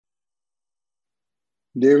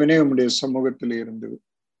தேவனே உம்முடைய சமூகத்தில் இருந்து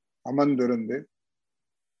அமர்ந்திருந்து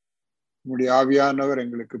உம்முடைய ஆவியானவர்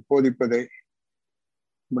எங்களுக்கு போதிப்பதை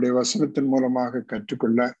உம்முடைய வசனத்தின் மூலமாக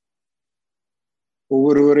கற்றுக்கொள்ள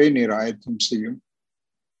ஒவ்வொருவரை நீர் ஆயத்தம் செய்யும்.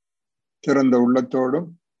 திறந்த உள்ளத்தோடும்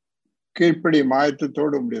கீழ்ப்படி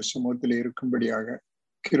ஆயத்தத்தோடும் உம்முடைய சமூகத்தில் இருக்கும்படியாக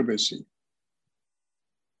கிருபை செய்யும்.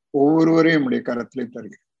 ஒவ்வொருவரையும் உம்முடைய கரத்திலே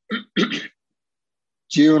தருகிறேன்.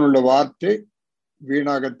 ஜீவனுள்ள வார்த்தை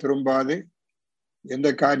வீணாக திரும்பாது. எந்த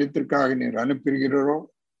காரியத்திற்காக நீர் அனுப்புகிறீரோ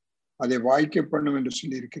அதை வாய்க்க பண்ணும் என்று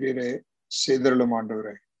சொல்லி இருக்கிறீரே, செய்தருளும்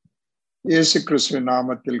ஆண்டவரே. இயேசு கிறிஸ்துவின்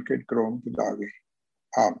நாமத்தில் கேட்கிறோம் பிதாவே,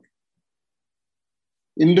 ஆமென்.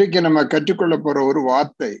 இன்றைக்கு நம்ம கற்றுக்கொள்ள போற ஒரு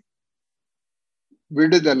வார்த்தை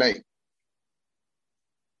விடுதலை,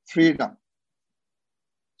 ஃப்ரீடம்,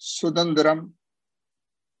 சுதந்திரம்,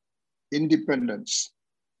 இண்டிபெண்டன்ஸ்.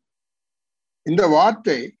 இந்த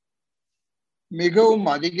வார்த்தை மிகவும்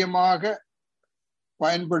அதிகமாக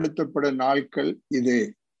பயன்படுத்தப்படும் நாட்கள் இது.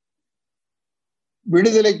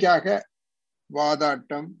 விடுதலைக்காக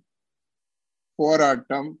வாதாட்டம்,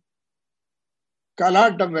 போராட்டம்,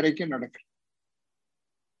 கலாட்டம் வரைக்கும் நடக்கும்.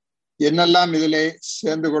 என்னெல்லாம் இதிலே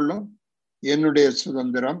சேர்ந்து கொள்ளும்? என்னுடைய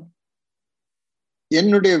சுதந்திரம்,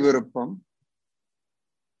 என்னுடைய விருப்பம்,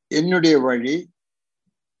 என்னுடைய வழி,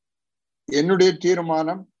 என்னுடைய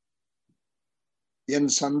தீர்மானம், என்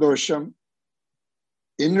சந்தோஷம்,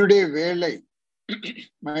 என்னுடைய வேலை,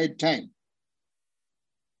 மை டைம்,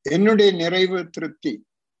 என்னுடைய நிறைவு, திருப்தி,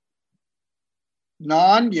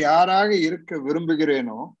 நான் யாராக இருக்க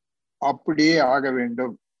விரும்புகிறேனோ அப்படியே ஆக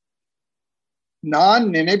வேண்டும், நான்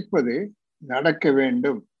நினைப்பது நடக்க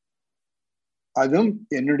வேண்டும், அதுவும்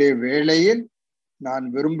என்னுடைய வேலையில் நான்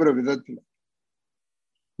விரும்புகிற விதத்தில்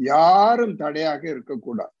யாரும் தடையாக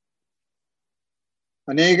இருக்கக்கூடாது.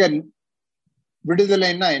 அநேக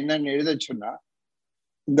விடுதலைன்னா என்னன்னு எழுத சொன்னா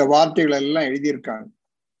இந்த வார்த்தைகள் எல்லாம் எழுதியிருக்காங்க.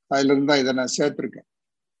 அதுல இருந்தா இதை நான் சேர்த்திருக்கேன்.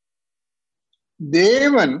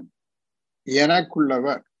 தேவன்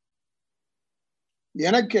எனக்குள்ளவர்,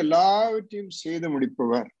 எனக்கு எல்லாவற்றையும் செய்து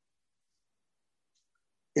முடிப்பவர்,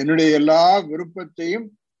 என்னுடைய எல்லா விருப்பத்தையும்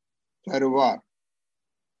தருவார்.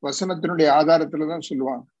 வசனத்தினுடைய ஆதாரத்துலதான்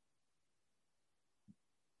சொல்லுவாங்க.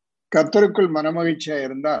 கர்த்தருக்குள் மனமகிழ்ச்சியா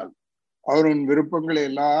இருந்தால் அவர் உன் விருப்பங்களை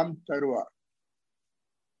எல்லாம் தருவார்.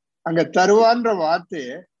 அங்க தருவான்ற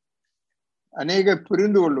வார்த்தையை அநேக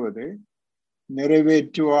புரிந்து கொள்வது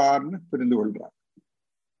நிறைவேற்றுவார்னு புரிந்து கொள்றார்.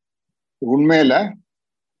 உண்மையில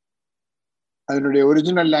அதனுடைய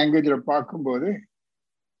ஒரிஜினல் லாங்குவேஜ்ல பார்க்கும்போது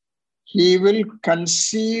he will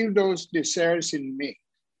conceive those desires in me.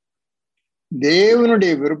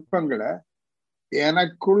 தேவனுடைய விருப்பங்களை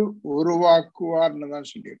எனக்குள் உருவாக்குவார்னு தான்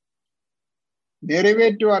சொல்லியிருக்கு.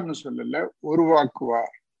 நிறைவேற்றுவார்னு சொல்லல,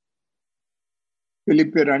 உருவாக்குவார்.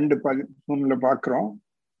 பிலிப்பியர் 2:13 பார்க்கிறோம்.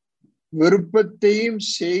 விருப்பத்தையும்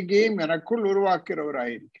செய்கையும் எனக்குள்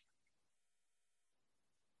உருவாக்குறவராயிருக்கு.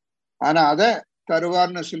 ஆனா அதை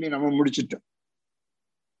தருவார்னு சொல்லி நம்ம முடிச்சிட்டோம்.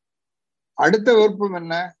 அடுத்த விருப்பம்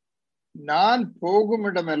என்ன? நான் போகும்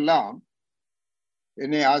இடமெல்லாம்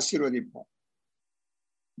என்னை ஆசீர்வதிப்பார்.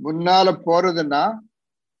 முன்னால போறதுன்னா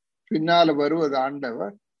பின்னால வருவது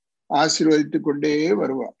ஆண்டவர் ஆசீர்வதித்து கொண்டே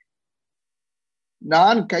வருவார்.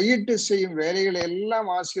 நான் கையிட்டு செய்யும் வேலைகளை எல்லாம்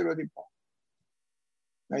ஆசீர்வதிப்பார்.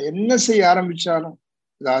 நான் என்ன செய்ய ஆரம்பிச்சாலும்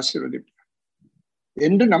இது ஆசீர்வதிப்பார்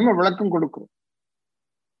என்று நம்ம விளக்கம் கொடுக்கிறோம்.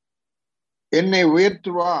 என்னை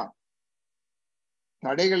உயர்த்துவார்,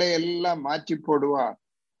 தடைகளை எல்லாம் மாற்றி போடுவார்.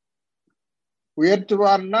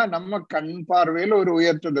 உயர்த்துவார்னா நம்ம கண் பார்வையில ஒரு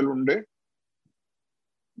உயர்த்துதல் உண்டு,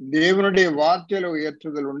 தேவனுடைய வார்த்தையில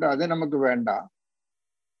உயர்த்துதல் உண்டு. அது நமக்கு வேண்டாம்.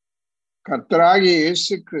 கர்த்தராகிய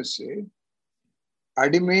இயேசு கிறிஸ்து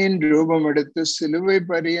அடிமையின் ரூபம் எடுத்து சிலுவை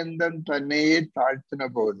பரியந்தம் தன்னையே தாழ்த்தின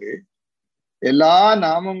போது எல்லா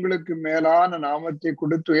நாமங்களுக்கு மேலான நாமத்தை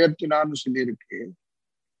கொடுத்து உயர்த்தினார்னு சொல்லியிருக்கு.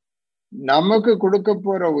 நமக்கு கொடுக்க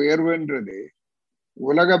போற உயர்வுன்றது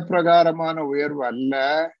உலக பிரகாரமான உயர்வு அல்ல,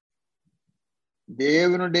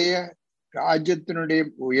 தேவனுடைய ராஜ்யத்தினுடைய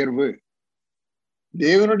உயர்வு.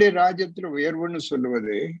 தேவனுடைய ராஜ்யத்துல உயர்வுன்னு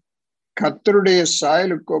சொல்லுவது கர்த்தருடைய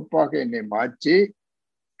சாயலுக்கு ஒப்பாக என்னை மாற்றி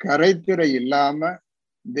கரைத்திரை இல்லாம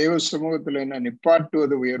தேவ சமூகத்துல என்ன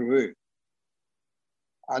நிப்பாட்டுவது உயர்வு.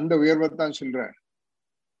 அந்த உயர்வைத்தான் சொல்ற.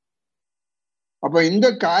 அப்ப இந்த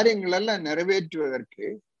காரியங்கள் எல்லாம் நிறைவேற்றுவதற்கு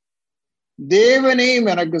தேவனையும்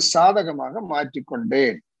எனக்கு சாதகமாக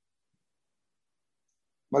மாற்றிக்கொண்டேன்.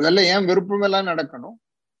 முதல்ல என் விருப்பம் எல்லாம் நடக்கணும்.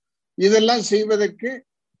 இதெல்லாம் செய்வதற்கு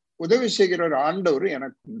உதவி செய்கிற ஒரு ஆண்டவர்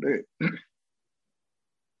எனக்கு உண்டு.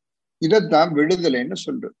 இதைத்தான் விடுதலைன்னு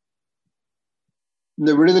சொல்றது.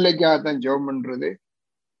 இந்த விடுதலைக்காகத்தான் ஜெபம் பண்றது.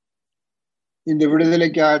 இந்த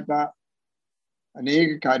விடுதலைக்காகத்தான்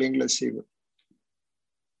அநேக காரியங்களை செய்வது.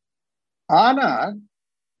 ஆனால்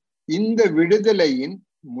இந்த விடுதலையின்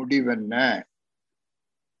முடிவென்ன,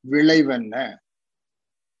 விளைவென்ன?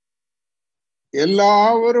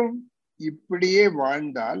 எல்லாவரும் இப்படியே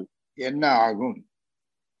வாழ்ந்தால் என்ன ஆகும்?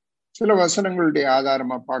 சில வசனங்களுடைய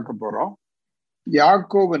ஆதாரமா பார்க்க போறோம்.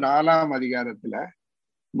 யாக்கோபு 4ஆம் அதிகாரத்துல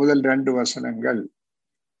முதல் 2 வசனங்கள்.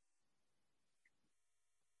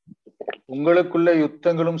 உங்களுக்குள்ள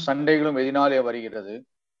யுத்தங்களும் சண்டைகளும் எதினாலே வருகிறது?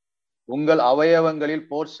 உங்கள் அவயவங்களில்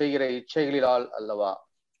போர் செய்கிற இச்சைகளினால் அல்லவா?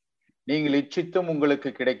 நீங்கள் இச்சித்தும் உங்களுக்கு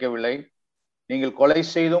கிடைக்கவில்லை. நீங்கள் கொலை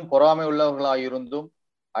செய்தும் பொறாமை உள்ளவர்களாயிருந்தும்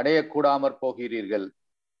அடையக்கூடாமற் போகிறீர்கள்.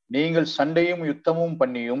 நீங்கள் சண்டையும் யுத்தமும்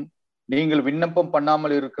பண்ணியும் நீங்கள் விண்ணப்பம்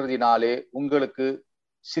பண்ணாமல் இருக்கிறதினாலே உங்களுக்கு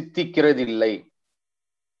சித்திக்கிறதில்லை.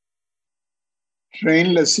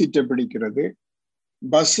 ட்ரெயின்ல சீட்டை பிடிக்கிறது,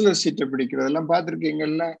 பஸ்ல சீட்டை பிடிக்கிறது எல்லாம்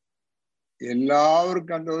பார்த்துருக்கீங்கல்ல.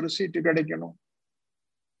 எல்லாருக்கும் அந்த ஒரு சீட்டு கிடைக்கணும்.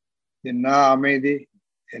 என்ன அமைதி,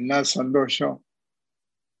 என்ன சந்தோஷம்.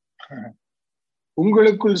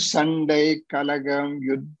 உங்களுக்குள் சண்டை, கலகம்,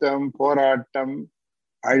 யுத்தம், போராட்டம்,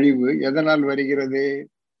 அழிவு எதனால் வருகிறது?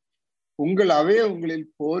 உங்கள் அவயவங்களில்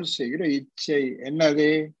போர் செய்கிற இச்சை. என்னது?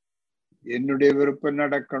 என்னுடைய விருப்பம்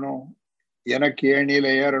நடக்கணும், எனக்கு ஏணியில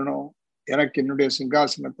ஏறணும், எனக்கு என்னுடைய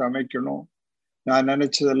சிங்காசனத்தை அமைக்கணும், நான்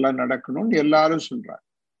நினைச்சதெல்லாம் நடக்கணும்னு எல்லாரும் சொல்றாங்க.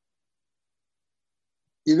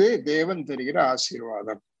 இது தேவன் தருகிற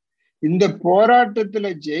ஆசீர்வாதம். இந்த போராட்டத்துல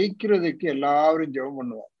ஜெயிக்கிறதுக்கு எல்லாரும் ஜெபம்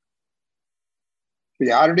பண்ணுவாங்க.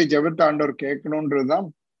 யாருடைய ஜெபத்தை ஆண்டவர் கேட்கணும்ன்றதுதான்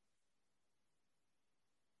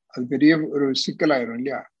அது பெரிய ஒரு சிக்கலாயிரும்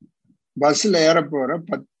இல்லையா? பஸ்ல ஏற போற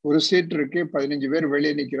ஒரு சீட் இருக்கு, 15 பேர்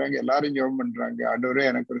வெளியே நிக்கிறாங்க, எல்லாரும் ஜெபம் பண்றாங்க, ஆண்டவரே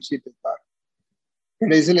எனக்கு ஒரு சீட்டு தார்.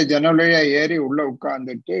 கடைசியில ஜன்னல் வழியா ஏறி உள்ள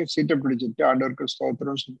உட்கார்ந்துட்டு சீட்டை பிடிச்சிட்டு ஆண்டவருக்கு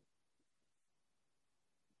ஸ்தோத்திரம் சொல்லு.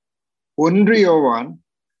 1 யோவான்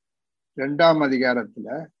 2ஆம் அதிகாரத்துல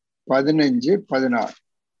 15-16.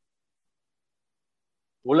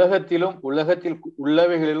 உலகத்திலும் உலகத்தில்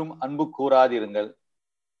உள்ளவைகளிலும் அன்பு கூறாதிருங்கள்.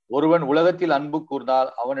 ஒருவன் உலகத்தில் அன்பு கூர்ந்தால்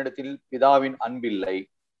அவனிடத்தில் பிதாவின் அன்பில்லை.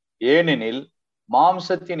 ஏனெனில்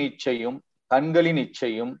மாம்சத்தின் இச்சையும் கண்களின்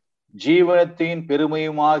இச்சையும் ஜீவனத்தின்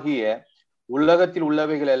பெருமையுமாகிய உலகத்தில்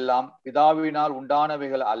உள்ளவைகள் எல்லாம் பிதாவினால்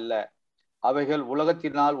உண்டானவைகள் அல்ல, அவைகள்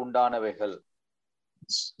உலகத்தினால் உண்டானவைகள்.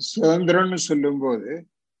 சுதந்திரம்னு சொல்லும் போது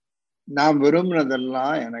நான்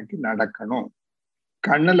விரும்பினதெல்லாம் எனக்கு நடக்கணும்,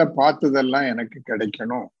 கண்ணுல பார்த்ததெல்லாம் எனக்கு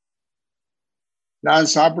கிடைக்கணும்,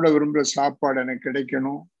 நான் சாப்பிட விரும்புற சாப்பாடு எனக்கு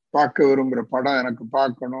கிடைக்கணும், பார்க்க விரும்புற படம் எனக்கு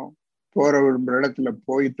பார்க்கணும், போற விரும்புற இடத்துல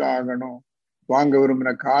போய்தான் ஆகணும், வாங்க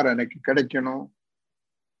விரும்புற கார் எனக்கு கிடைக்கணும்,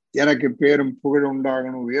 எனக்கு பேரும் புகழ்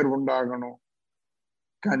உண்டாகணும், உயர்வு உண்டாகணும்.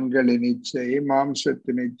 கண்களின் இச்சை,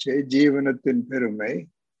 மாம்சத்தின் இச்சை, ஜீவனத்தின் பெருமை,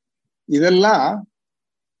 இதெல்லாம்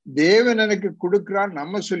தேவன் எனக்கு கொடுக்கிறான்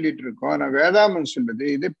நம்ம சொல்லிட்டு இருக்கோம். ஆனா வேதாமம் சொல்லுது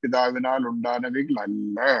இது பிதாவினால் உண்டானவைகள்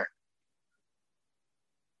அல்ல.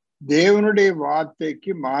 தேவனுடைய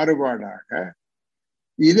வார்த்தைக்கு மாறுபாடாக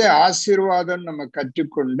இதை ஆசீர்வாதம் நம்ம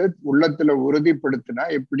கற்றுக்கொண்டு உள்ளத்துல உறுதிப்படுத்தினா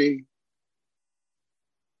எப்படி?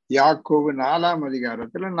 யாக்கோபு 4ஆம்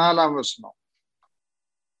அதிகாரத்துல 4ஆம் வசனம்.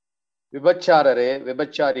 விபச்சாரரே,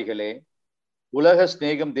 விபச்சாரிகளே, உலக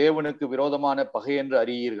சிநேகம் தேவனுக்கு விரோதமான பகை என்று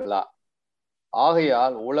அறியீர்களா?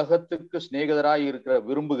 ஆகையால் உலகத்துக்கு சிநேகிதராய் இருக்கிற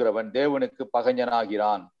விரும்புகிறவன் தேவனுக்கு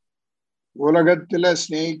பகைஞனாகிறான். உலகத்துல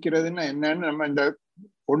சிநேகிக்கிறதுன்னா என்னன்னு நம்ம இந்த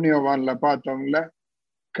 1 யோவான்ல பார்த்தோம்ல.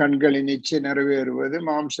 கண்களின் இச்சை நிறைவேறுவது,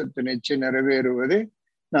 மாம்சத்தின் இச்சை நிறைவேறுவது,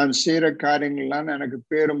 நான் செய்யற காரியங்கள்லாம் எனக்கு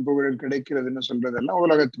பேரும் புகழும் கிடைக்கிறதுன்னு சொல்றதெல்லாம்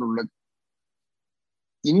உலகத்தில் உள்ளது.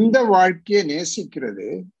 இந்த வாழ்க்கையை நேசிக்கிறது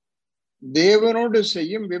தேவனோடு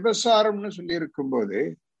செய்யும் விபசாரம்னு சொல்லி இருக்கும் போது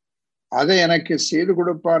அதை எனக்கு செய்து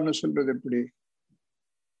கொடுப்பார்னு சொல்றது எப்படி?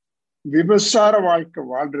 விபசார வாழ்க்கை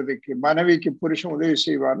வாழ்றதுக்கு மனைவிக்கு புருஷன் உதவி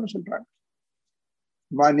செய்வார்னு சொல்றாங்க.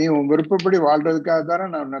 நீ உன் விருப்பப்படி வாழ்றதுக்காக தானே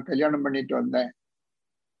நான் கல்யாணம் பண்ணிட்டு வந்தேன்.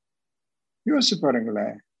 யோசிச்சு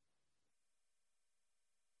பாருங்களேன்.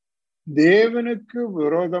 தேவனுக்கு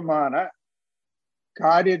விரோதமான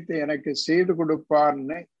காரியத்தை எனக்கு செய்து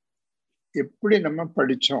கொடுப்பார்னு எப்படி நம்ம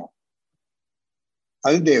படிச்சோம்?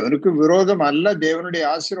 அது தேவனுக்கு விரோதம் அல்ல, தேவனுடைய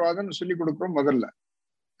ஆசீர்வாதம் சொல்லி கொடுக்கிறோம். முதல்ல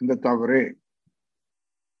இந்த தவறு.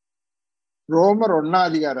 ரோமர் 1ஆம்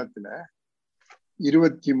அதிகாரத்துல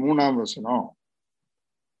 23ஆம் வசனம்.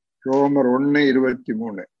 ரோமர்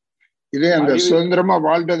 1:23. இதே அந்த சுதந்திரமா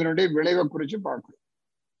வாழ்றதனுடைய விளைவை குறிச்சு பார்க்கணும்.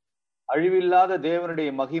 அழிவில்லாத தேவனுடைய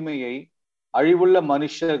மகிமையை அழிவுள்ள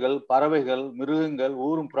மனுஷர்கள், பறவைகள், மிருகங்கள்,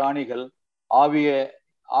 ஊரும் பிராணிகள் ஆகிய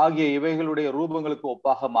இவைகளுடைய ரூபங்களுக்கு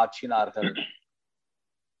ஒப்பாக மாற்றினார்கள்.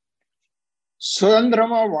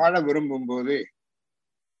 சுதந்திரமா வாழ விரும்பும் போது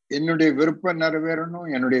என்னுடைய விருப்பம் நிறைவேறணும்,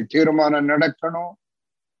 என்னுடைய தீர்மானம் நடக்கணும்,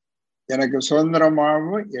 எனக்கு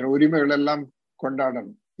சுதந்திரமாகவும் என் உரிமைகள் எல்லாம்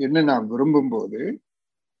கொண்டாடணும். என்று நான் விரும்பும் போது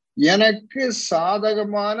எனக்கு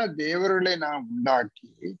சாதகமான தேவர்களை நான்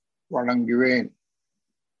உண்டாக்கி வணங்குவேன்.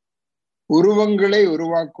 உருவங்களை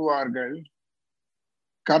உருவாக்குவார்கள்,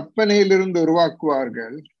 கற்பனையிலிருந்து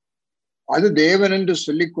உருவாக்குவார்கள், அது தேவன் என்று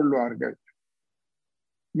சொல்லிக் கொள்வார்கள்.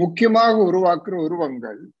 முக்கியமாக உருவாக்குற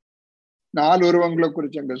உருவங்கள் 4 உருவங்களை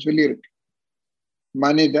குறித்து அங்க சொல்லியிருக்கு.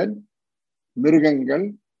 மனிதன், மிருகங்கள்,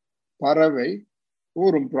 பறவை,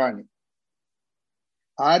 ஊரும் பிராணி.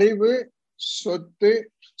 அறிவு, சொத்து,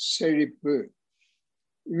 செழிப்பு,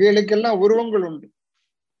 இவைகளுக்கெல்லாம் உருவங்கள் உண்டு.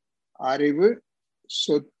 அறிவு,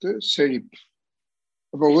 சொத்து, செழிப்பு.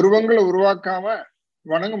 அப்ப உருவங்களை உருவாக்காம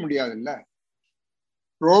வணங்க முடியாதுல்ல.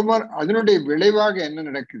 ரோமர் அதனுடைய விளைவாக என்ன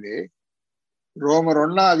நடக்குது? ரோமர்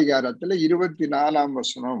 1ஆம் அதிகாரத்துல 24ஆம்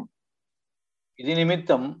வசனம். இது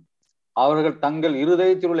நிமித்தம் அவர்கள் தங்கள்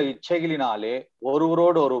இருதயத்தில் உள்ள இச்சைகளினாலே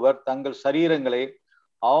ஒருவரோடு ஒருவர் தங்கள் சரீரங்களை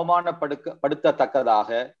அவமானப்படுத்தத்தக்கதாக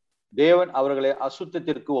தேவன் அவர்களை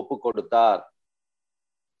அசுத்தத்திற்கு ஒப்பு கொடுத்தார்.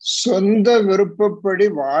 சொந்த விருப்பப்படி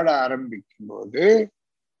வாழ ஆரம்பிக்கும் போது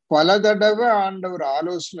பல தடவை ஆண்டவர்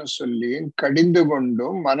ஆலோசனை சொல்லி கடிந்து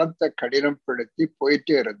கொண்டும் மனத்தை கடினப்படுத்தி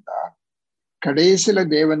போயிட்டே இருந்தா கடைசியில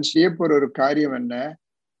தேவன் செய்யப்போற ஒரு காரியம் என்ன?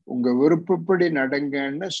 உங்க விருப்பப்படி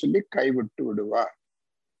நடங்கன்னு சொல்லி கைவிட்டு விடுவார்.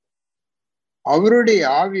 அவருடைய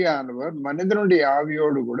ஆவியானவர் மனிதனுடைய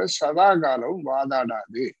ஆவியோடு கூட சதா காலம்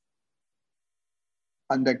வாதாடாது.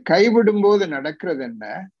 அந்த கைவிடும் போது நடக்கிறது என்ன?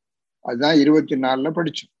 அதுதான் 24ல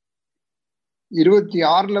படிச்சோம்.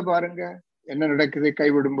 26ல பாருங்க என்ன நடக்குது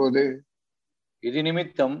கைவிடும் போது. இது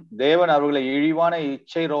நிமித்தம் தேவன் அவர்களை இழிவான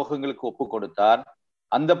இச்சை ரோகங்களுக்கு ஒப்பு கொடுத்தார்.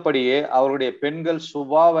 அந்தப்படியே அவருடைய பெண்கள்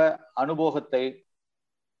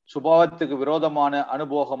சுபாவத்துக்கு விரோதமான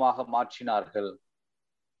அனுபோகமாக மாற்றினார்கள்.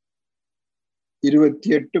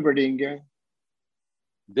 28 படிங்க.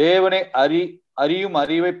 தேவனை அறியும்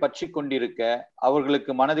அறிவை பற்றி கொண்டிருக்க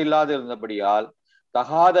அவர்களுக்கு மனதில்லாது இருந்தபடியால்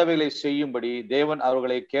தகாதவைகளை செய்யும்படி தேவன்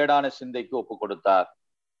அவர்களை கேடான சிந்தைக்கு ஒப்பு கொடுத்தார்.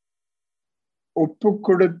 ஒப்பு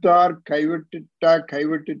கொடுத்தார்,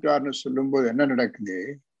 கைவிட்டுட்டார்னு சொல்லும் போது என்ன நடக்குது?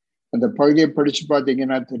 அந்த பகுதியை படிச்சு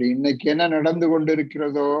பார்த்தீங்கன்னா தெரியும். இன்னைக்கு என்ன நடந்து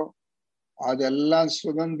கொண்டிருக்கிறதோ அதெல்லாம்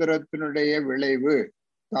சுதந்திரத்தினுடைய விளைவு,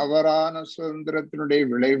 தவறான சுதந்திரத்தினுடைய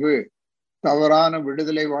விளைவு, தவறான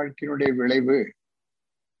விடுதலை வாழ்க்கையினுடைய விளைவு.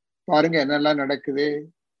 பாருங்க என்னெல்லாம் நடக்குது.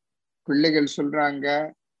 பிள்ளைகள் சொல்றாங்க,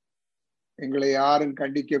 எங்களை யாரும்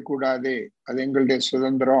கண்டிக்க கூடாது, அது எங்களுடைய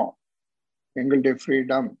சுதந்திரம், எங்களுடைய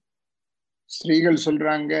ஃப்ரீடம். ஸ்திரீகள்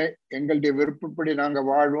சொல்றாங்க, எங்களுடைய விருப்பப்படி நாங்க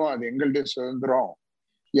வாழ்வோம், அது எங்களுடைய சுதந்திரம்.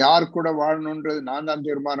 யார் கூட வாழணுன்றது நான் தான்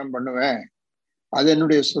தீர்மானம் பண்ணுவேன், அது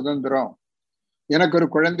என்னுடைய சுதந்திரம். எனக்கு ஒரு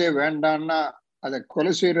குழந்தைய வேண்டான்னா அதை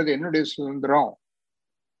கொலை செய்யறது என்னுடைய சுதந்திரம்.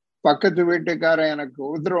 பக்கத்து வீட்டுக்காரன் எனக்கு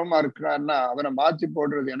உபதிரவமா இருக்கிறான்னா அவனை மாத்தி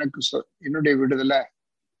போடுறது எனக்கு என்னுடைய விடுதலை.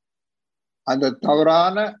 அந்த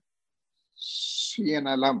தவறான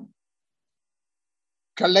சுயநலம்,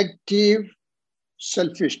 கலெக்டிவ்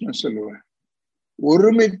செல்ஃபிஷ்னஸ் சொல்லுவேன்.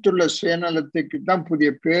 ஒருமித்துள்ள சுயநலத்துக்கு தான் புதிய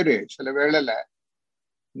பேரு சில வேளையில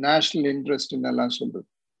நேஷனல் இன்ட்ரெஸ்ட் எல்லாம் சொல்றது.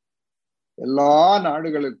 எல்லா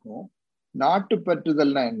நாடுகளுக்கும் நாட்டு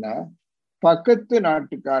பற்றுதல்னா என்ன? பக்கத்து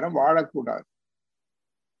நாட்டுக்காரன் வாழக்கூடாது,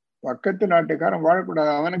 பக்கத்து நாட்டுக்காரன்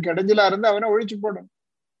வாழக்கூடாது. அவனுக்கு இடைஞ்சலா இருந்து அவனை ஒழிச்சு போடும்,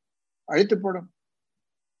 அழித்து போடும்.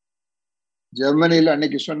 ஜெர்மனியில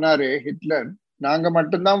அன்னைக்கு சொன்னாரு ஹிட்லர், நாங்க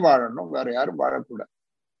மட்டும்தான் வாழணும், வேற யாரும் வாழக்கூடாது,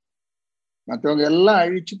 மற்றவங்க எல்லாம்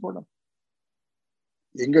அழிச்சு போடும்.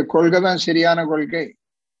 எங்க கொள்கை தான் சரியான கொள்கை.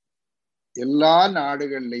 எல்லா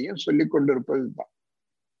நாடுகள்லையும் சொல்லி கொண்டிருப்பது தான்.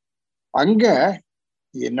 அங்க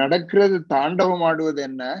நடக்கிறது, தாண்டவம் ஆடுவது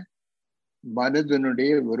என்ன?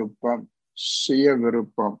 மனிதனுடைய விருப்பம், சுய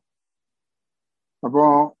விருப்பம். அப்போ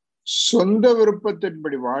சொந்த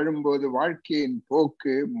விருப்பத்தின்படி வாழும்போது வாழ்க்கையின்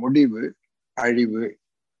போக்கு, முடிவு, அழிவு.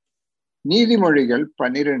 நீதிமொழிகள்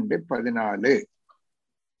 12:14.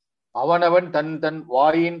 அவனவன் தன் தன்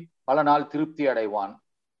வாயின் பலனால் திருப்தி அடைவான்,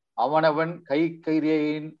 அவனவன்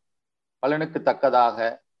கைக்கிரியின் பலனுக்கு தக்கதாக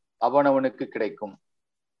அவனவனுக்கு கிடைக்கும்.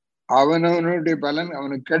 அவனவனுடைய பலன்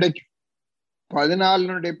அவனுக்கு கிடைக்கும்.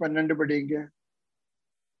 14:12 படிங்க.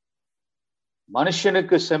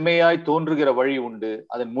 மனுஷனுக்கு செம்மையாய் தோன்றுகிற வழி உண்டு,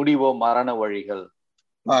 அதன் முடிவோ மரண வழிகள்.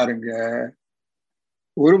 பாருங்க,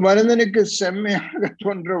 ஒரு மனிதனுக்கு செம்மையாக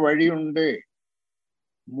தோன்ற வழி உண்டு,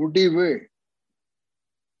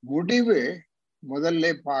 முடிவு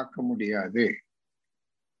முதல்ல பார்க்க முடியாது.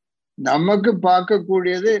 நமக்கு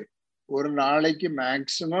பார்க்கக்கூடியது ஒரு நாளைக்கு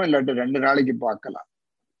மேக்சிமம், இல்லாட்டி 2 நாளைக்கு பார்க்கலாம்.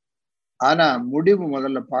 ஆனா முடிவு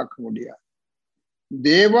முதல்ல பார்க்க முடியாது.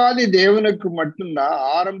 தேவாதி தேவனுக்கு மட்டும்தான்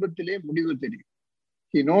ஆரம்பத்திலே முடிவு தெரியும்.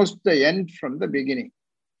 He knows the end from the beginning.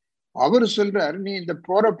 அவர் சொல்றாரு, நீ இந்த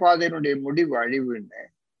போற பாதையினுடைய முடிவு அழிவுன்னு.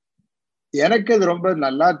 எனக்கு அது ரொம்ப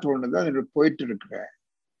நல்லா தோணுது, அது போயிட்டு இருக்கிறேன்.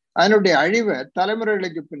 அதனுடைய அழிவை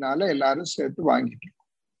தலைமுறைகளுக்கு பின்னால எல்லாரும் சேர்த்து வாங்கிட்டு இருக்கோம்.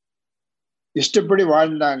 இஷ்டப்படி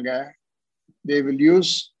வாழ்ந்தாங்க, தே வில்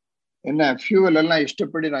யூஸ் என்ன ஃபியூவல் எல்லாம்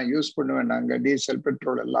இஷ்டப்படி நான் யூஸ் பண்ணுவேன், நாங்க டீசல்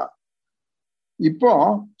பெட்ரோல் எல்லாம். இப்போ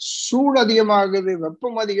சூடு அதிகமாகுது,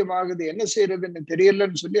 வெப்பம் அதிகமாகுது, என்ன செய்யறதுன்னு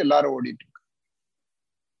தெரியலன்னு சொல்லி எல்லாரும் ஓடிட்டு இருக்கு.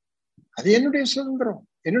 அது என்னுடைய சுதந்திரம்,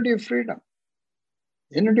 என்னுடைய ஃப்ரீடம்,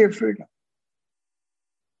 என்னுடைய ஃப்ரீடம்.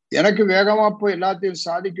 எனக்கு வேகமா போய் எல்லாத்தையும்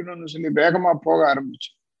சாதிக்கணும்னு சொல்லி வேகமா போக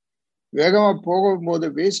ஆரம்பிச்சு. வேகமா போகும்போது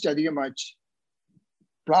வேஸ்ட் அதிகமாச்சு,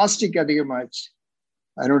 பிளாஸ்டிக் அதிகமாச்சு.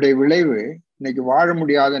 அதனுடைய விளைவு இன்னைக்கு வாழ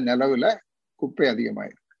முடியாத நிலவுல குப்பை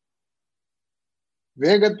அதிகமாயிருக்கு.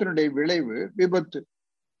 வேகத்தினுடைய விளைவு விபத்து.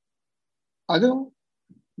 அதுவும்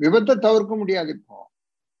விபத்தை தவிர்க்க முடியாது. இப்போ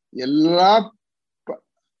எல்லா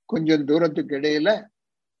கொஞ்சம் தூரத்துக்கு இடையில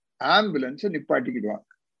ஆம்புலன்ஸ் நிப்பாட்டிக்கிடுவாங்க.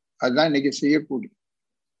 அதுதான் இன்னைக்கு செய்யக்கூடிய.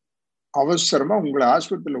 அவசரமா உங்களை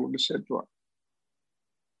ஆஸ்பத்திரியில கொண்டு சேர்த்துவாங்க.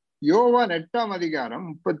 யோவான் 8ஆம் அதிகாரம்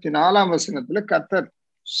 34ஆம் வசனத்துல கர்த்தர்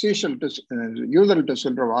யூதர்கிட்ட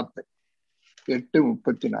சொல்ற வார்த்தை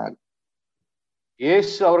 8:34.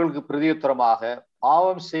 இயேசு அவர்களுக்கு பிரதியுத்தரமாக,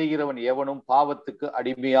 பாவம் செய்கிறவன் எவனும் பாவத்துக்கு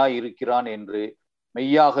அடிமையாய் இருக்கிறான் என்று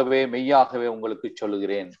மெய்யாகவே மெய்யாகவே உங்களுக்கு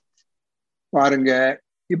சொல்லுகிறேன். பாருங்க,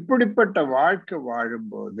 இப்படிப்பட்ட வாழ்க்கை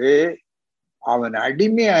வாழும்போது அவன்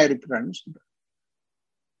அடிமையா இருக்கிறான்னு சொல்ற.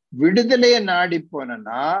 விடுதலையை நாடி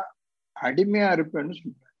போனா அடிமையா இருப்பேன்னு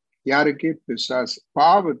சொல்ற. யாருக்கு? பிசாசு.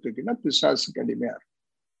 பாவத்துக்குன்னா பிசாசுக்கு அடிமையா இருக்கும்.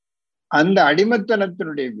 அந்த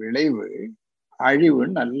அடிமைத்தனத்தினுடைய விளைவு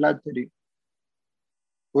அழிவுன்னு நல்லா தெரியும்.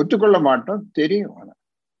 ஒத்துக்கொள்ள மாட்டோம், தெரியும். ஆனா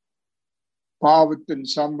பாவத்தின்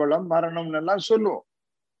சம்பளம் மரணம் எல்லாம் சொல்லுவோம்.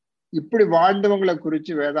 இப்படி வாழ்ந்தவங்களை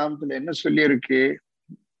குறிச்சு வேதாந்தத்துல என்ன சொல்லி இருக்கு?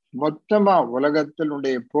 மொத்தமா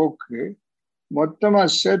உலகத்தினுடைய போக்கு மொத்தமா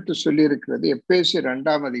சேர்த்து சொல்லி இருக்கிறது எபேசியர்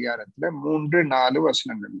 2ஆம் அதிகாரத்துல 3-4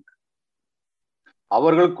 வசனங்கள்.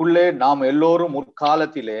 அவர்களுக்குள்ளே நாம் எல்லோரும்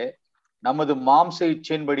முற்காலத்திலே நமது மாம்ச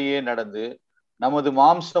இச்சையின்படியே நடந்து நமது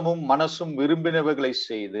மாம்சமும் மனசும் விரும்பினவைகளை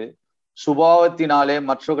செய்து சுபாவத்தினாலே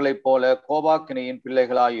மற்றவர்களைப் போல கோபாக்கினையின்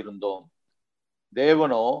பிள்ளைகளாயிருந்தோம்.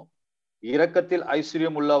 தேவனோ இரக்கத்தில்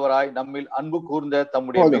ஐஸ்வர்யம் உள்ளவராய் நம்மில் அன்பு கூர்ந்த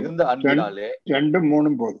தம்முடைய மிகுந்த அன்பினாலே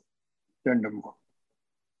 2-3 போதும். 2-3.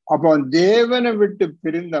 அப்போ தேவனை விட்டு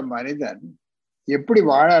பிரிந்த மனிதன் எப்படி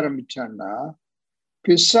வாழ ஆரம்பிச்சான்னா,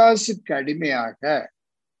 பிசாசுக்கு அடிமையாக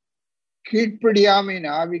கீழ்ப்படியாமையின்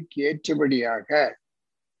ஆவிக்கு ஏற்றபடியாக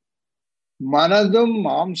மனதும்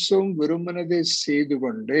மாம்சமும் விரும்பினதை செய்து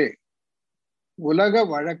கொண்டு உலக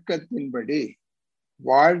வழக்கத்தின்படி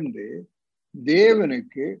வாழ்ந்து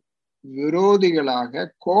தேவனுக்கு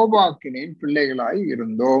விரோதிகளாக கோபாக்கினின் பிள்ளைகளாய்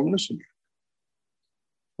இருந்தோம்னு சொல்லி.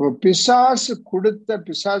 பிசாசு கொடுத்த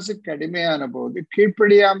பிசாசுக்கு அடிமையான போது,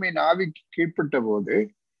 கீழ்ப்படியாமையின் ஆவிக்கு கீழ்ப்பட்ட போது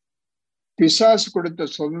பிசாசு கொடுத்த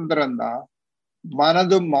சுதந்திரம் தான்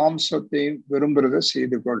மனதும் மாம்சத்தையும் விரும்புறத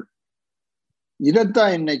செய்து கொள்.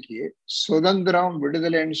 இதைத்தான் இன்னைக்கு சுதந்திரம்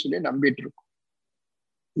விடுதலைன்னு சொல்லி நம்பிட்டு இருக்கோம்.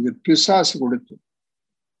 இது பிசாசு கொடுத்து.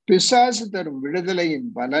 பிசாசு தரும் விடுதலையின்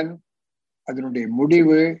பலன், அதனுடைய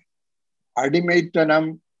முடிவு அடிமைத்தனம்,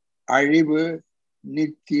 அழிவு,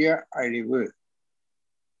 நித்திய அழிவு.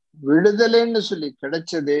 விடுதலைன்னு சொல்லி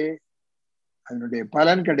கிடைச்சது, அதனுடைய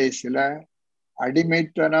பலன் கடைசியில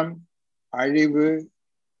அடிமைத்தனம், அழிவு,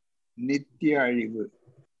 நித்திய அழிவு.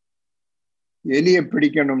 எலிய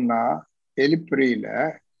பிடிக்கணும்னா எலிப்பிரியில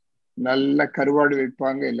நல்ல கருவாடு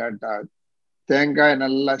வைப்பாங்க, இல்லாட்டா தேங்காய்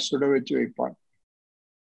நல்லா சுட வச்சு வைப்பாங்க.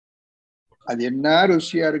 அது என்ன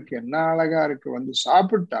ருசியா இருக்கு, என்ன அழகா இருக்கு, வந்து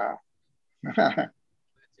சாப்பிட்டா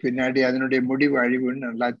பின்னாடி அதனுடைய முடிவு அழிவுன்னு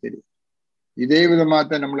நல்லா தெரியும். இதே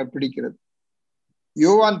விதமாத்தான் நம்மளை பிடிக்கிறது.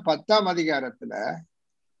 யோவான் 10ஆம் அதிகாரத்துல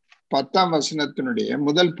 10ஆம் வசனத்தினுடைய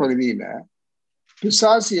முதல் பகுதியில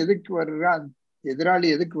பிசாசு எதுக்கு வர்றான், எதிராளி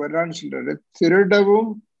எதுக்கு வர்றான்னு சொல்றாரு?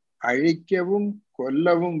 திருடவும் அழிக்கவும்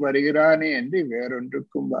கொல்லவும் வருகிறானே என்று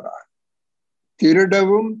வேறொன்றுக்கும் வரான்.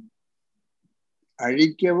 திருடவும்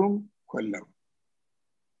அழிக்கவும் கொல்லவும்.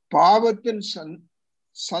 பாவத்தின்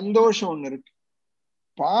சந்தோஷம் ஒண்ணு இருக்கு.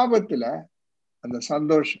 பாவத்துல அந்த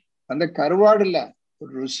சந்தோஷம், அந்த கருவாடுல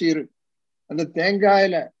ஒரு ருசி இருக்கு, அந்த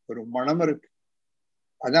தேங்காயில ஒரு மனம் இருக்கு,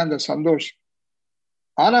 அதான் அந்த சந்தோஷம்.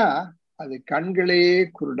 ஆனா அது கண்களையே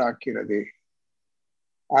குருடாக்கிறது.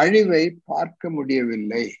 அழிவை பார்க்க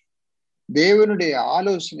முடியவில்லை, தேவனுடைய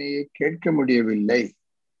ஆலோசனையை கேட்க முடியவில்லை,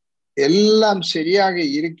 எல்லாம் சரியாக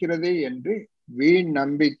இருக்கிறது என்று வீண்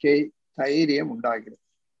நம்பிக்கை, தைரியம் உண்டாகிறது.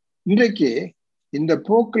 இன்றைக்கு இந்த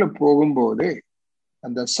போக்குல போகும்போது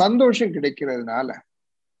அந்த சந்தோஷம் கிடைக்கிறதுனால,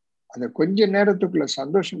 அந்த கொஞ்ச நேரத்துக்குள்ள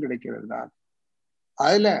சந்தோஷம் கிடைக்கிறதுனால,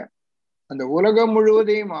 அதுல அந்த உலகம்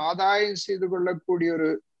முழுவதையும் ஆதாயம் செய்து கொள்ளக்கூடிய ஒரு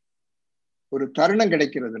ஒரு தருணம்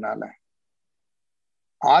கிடைக்கிறதுனால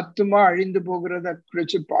ஆத்மா அழிந்து போகிறத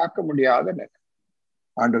குறிச்சு பார்க்க முடியாத நிலை.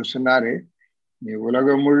 ஆண்டவர் சொன்னாரு, நீ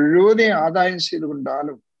உலகம் முழுவதையும் ஆதாயம் செய்து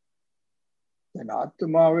கொண்டாலும் என்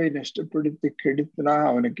ஆத்மாவை நஷ்டப்படுத்தி கெடுத்தினா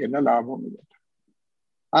அவனுக்கு என்ன லாபம் இல்லை.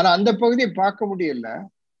 ஆனா அந்த பகுதியை பார்க்க முடியல.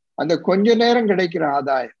 அந்த கொஞ்ச நேரம் கிடைக்கிற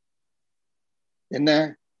ஆதாயம் என்ன?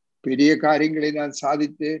 பெரிய காரியங்களை நான்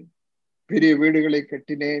சாதித்தேன், பெரிய வீடுகளை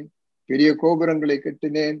கட்டினேன், பெரிய கோபுரங்களை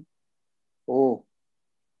கட்டினேன், ஓ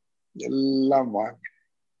எல்லாம் வாங்க.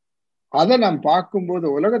 அதை நாம் பார்க்கும்போது,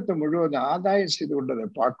 உலகத்தை முழுவதும் ஆதாயம் செய்து கொண்டதை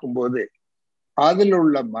பார்க்கும்போது அதில்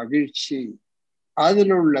உள்ள மகிழ்ச்சி,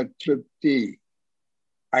 அதில் உள்ள திருப்தி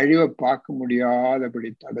அழிவை பார்க்க முடியாதபடி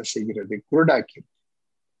தடை செய்கிறது, குருடாக்கி.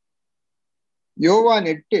 யோவான்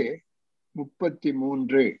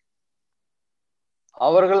 8:33.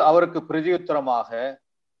 அவர்கள் அவருக்கு பிரதியுத்தரமாக,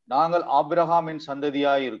 நாங்கள் ஆபிரகாமின்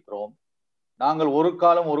சந்ததியாய் இருக்கிறோம், நாங்கள் ஒரு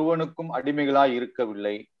காலம் ஒருவனுக்கும் அடிமைகளாய்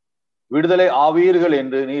இருக்கவில்லை, விடுதலை ஆவீர்கள்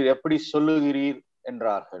என்று நீர் எப்படி சொல்லுகிறீர்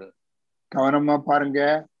என்றார்கள். கவனமா பாருங்க,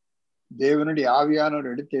 தேவனுடைய ஆவியானவர்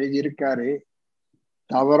எடுத்து எழுதியிருக்காரு.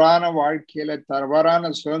 தவறான வாழ்க்கையில தவறான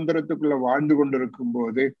சுதந்திரத்துக்குள்ள வாழ்ந்து கொண்டிருக்கும்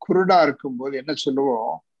போது, குருடா இருக்கும் போது என்ன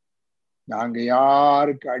சொல்லுவோம்? நாங்க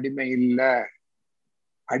யாருக்கு அடிமை இல்லை,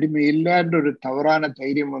 அடிமை இல்லைன்ற ஒரு தவறான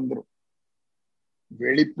தைரியம் வந்துடும்.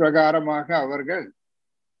 வெளிப்பிரகாரமாக அவர்கள்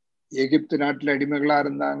எகிப்து நாட்டுல அடிமைகளா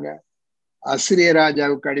இருந்தாங்க, அசிரிய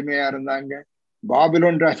ராஜாவுக்கு அடிமையா இருந்தாங்க,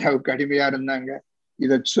 பாபிலோன் ராஜாவுக்கு அடிமையா இருந்தாங்க.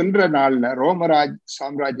 இத சொல்ற நாள்ல ரோமராஜ்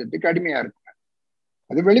சாம்ராஜ்யத்துக்கு அடிமையா இருக்கிறாங்க.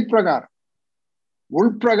 அது வெளிப்பிரகாரம்.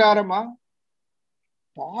 உள்பிரகாரமா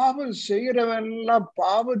பாவம் செய்யறவன் எல்லாம்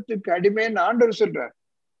பாவத்துக்கு அடிமைன்னு ஆண்டவர் சொல்றார்.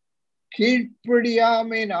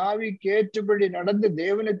 கீழ்ப்படியாமையின் ஆவிக்கு ஏற்றபடி நடந்து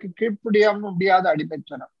தேவனுக்கு கீழ்ப்படியாம முடியாத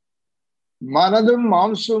அடிமைத்தனம், மனதும்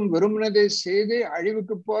மாம்சமும் விரும்பினதை செய்து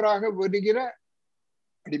அழிவுக்கு போராக வருகிற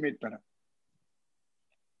அடிமைத்தனம்.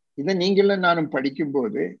 இதை நீங்களும் நானும் படிக்கும்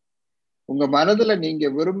போது உங்க மனதுல நீங்க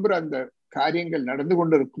விரும்புற அந்த காரியங்கள் நடந்து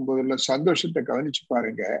கொண்டு இருக்கும் போதுள்ள சந்தோஷத்தை கவனிச்சு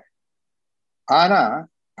பாருங்க. ஆனா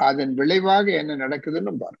அதன் விளைவாக என்ன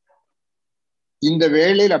நடக்குதுன்னு பாருங்க. இந்த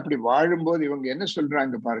வேளையில் அப்படி வாழும்போது இவங்க என்ன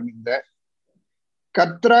சொல்றாங்க பாருங்க. இந்த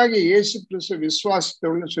கர்த்தராகிய இயேசு கிறிஸ்து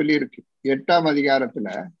விசுவாசத்தோடு சொல்லி இருக்கு 8ஆம் அதிகாரத்துல,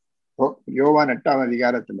 யோவான் 8ஆம்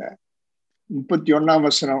அதிகாரத்துல 31ஆம்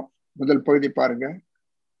வசனம் முதல் பகுதி பாருங்க.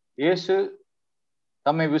 இயேசு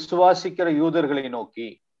தம்மை விசுவாசிக்கிற யூதர்களை நோக்கி,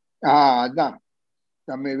 அதான்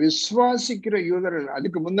தம்மை விசுவாசிக்கிற யூதர்கள்.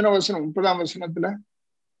 அதுக்கு முந்தின வசனம் 30ஆம் வசனத்துல,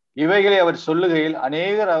 இவைகளை அவர் சொல்லுகையில்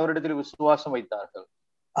அநேகர் அவரிடத்தில் விசுவாசம் வைத்தார்கள்.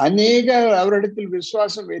 அநேகர் அவரிடத்தில்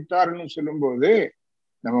விசுவாசம் வைத்தார்கள் சொல்லும் போது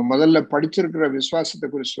நம்ம முதல்ல படிச்சிருக்கிற விசுவாசத்தை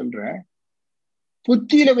குறித்து சொல்றேன்.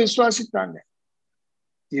 புத்தியில விசுவாசித்தாங்க,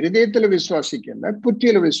 இருதயத்துல விசுவாசிக்கல,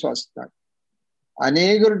 புத்தியில விசுவாசித்தாங்க.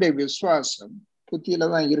 அநேகருடைய விசுவாசம் புத்தியில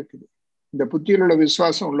தான் இருக்குது. இந்த புத்தியில உள்ள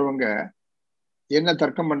விசுவாசம் உள்ளவங்க என்ன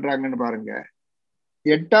தர்க்கம் பண்றாங்கன்னு பாருங்க.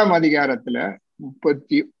 8ஆம் அதிகாரத்துல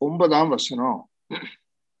 39ஆம் வசனம்.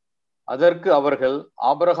 அதற்கு அவர்கள்,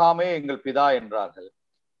 ஆபிரகாமே எங்கள் பிதா என்றார்கள்.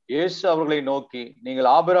 இயேசு அவர்களை நோக்கி, நீங்கள்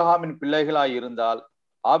ஆபிரகாமின் பிள்ளைகளாய் இருந்தால்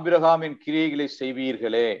ஆபிரகாமின் கிரியைகளை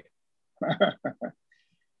செய்வீர்களே.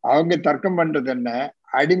 அவங்க தர்க்கம் பண்றது என்ன?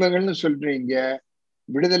 அடிமைகள்னு சொல்றீங்க,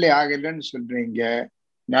 விடுதலை ஆகலன்னு சொல்றீங்க,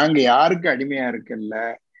 நாங்க யாருக்கு அடிமையா இருக்கல,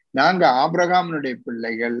 நாங்க ஆபிரகாமினுடைய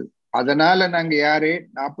பிள்ளைகள், அதனால நாங்க யாரு?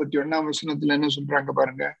 41ஆம் வசனத்துல என்ன சொல்றாங்க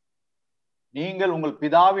பாருங்க. நீங்கள் உங்கள்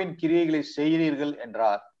பிதாவின் கிரியைகளை செய்கிறீர்கள்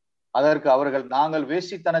என்றார். அதற்கு அவர்கள், நாங்கள்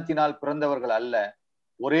வேசித்தனத்தினால் பிறந்தவர்கள் அல்ல,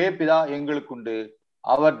 ஒரே பிதா எங்களுக்குண்டு,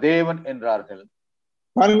 அவர் தேவன் என்றார்கள்.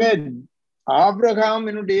 பாருங்க, ஆபிரகாம்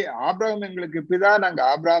எங்களுக்கு பிதா, நாங்க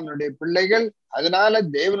ஆபிரகாமினுடைய பிள்ளைகள், அதனால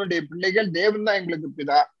தேவனுடைய பிள்ளைகள், தேவன் தான் எங்களுக்கு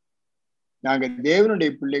பிதா, நாங்க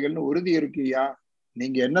தேவனுடைய பிள்ளைகள்னு உறுதி இருக்குயா,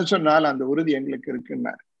 நீங்க என்ன சொன்னாலும் அந்த உறுதி எங்களுக்கு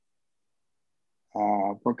இருக்குன்னாரு.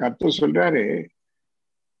 அப்ப கர்த்தர் சொல்றாரு,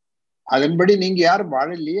 அதன்படி நீங்க யாரும்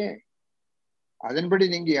வாழலையே, அதன்படி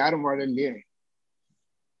நீங்க யாரும் வாழலையே.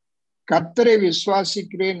 கர்த்தரை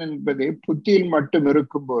விசுவாசிக்கிறேன் என்பது புத்தியில் மட்டும்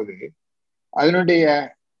இருக்கும்போது அதனுடைய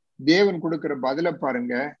தேவன் கொடுக்கிற பதில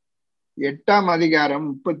பாருங்க. 8ஆம் அதிகாரம்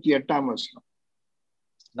 38ஆம் வசனம்.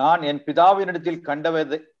 நான் என் பிதாவினிடத்தில்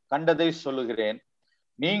கண்டதை சொல்லுகிறேன்,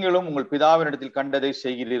 நீங்களும் உங்கள் பிதாவினிடத்தில் கண்டதை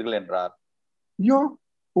செய்கிறீர்கள் என்றார். ஐயோ,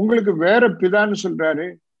 உங்களுக்கு வேற பிதான்னு சொல்றாரு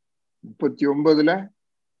 39ல.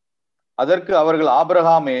 அதற்கு அவர்கள்,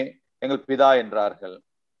 ஆபிரகாமே எங்கள் பிதா என்றார்கள்.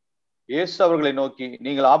 இயேசு அவர்களை நோக்கி,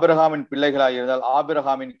 நீங்கள் ஆபிரகாமின் பிள்ளைகளாய் இருந்தால்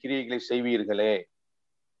ஆபிரகாமின் கிரியைகளை செய்வீர்களே.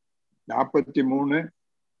 43.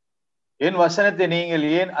 என் வசனத்தை நீங்கள்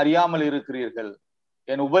ஏன் அறியாமல் இருக்கிறீர்கள்?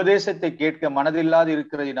 என் உபதேசத்தை கேட்க மனதில்லாது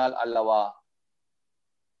இருக்கிறதினால் அல்லவா?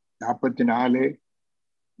 44.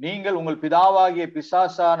 நீங்கள் உங்கள் பிதாவாகிய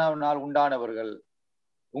பிசாசானவனால் உண்டானவர்கள்,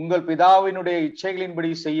 உங்கள் பிதாவினுடைய இச்சைகளின்படி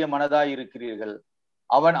செய்ய மனதாய் இருக்கிறீர்கள்.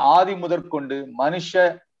 அவன் ஆதி முதற்கொண்டு மனுஷ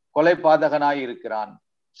கொலைபாதகனாய் இருக்கிறான்.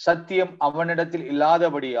 சத்தியம் அவனிடத்தில்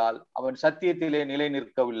இல்லாதபடியால் அவன் சத்தியத்திலே நிலை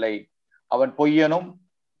நிற்கவில்லை. அவன் பொய்யனும்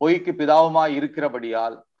பொய்க்கு பிதாவுமாய்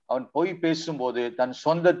இருக்கிறபடியால் அவன் பொய் பேசும்போது தன்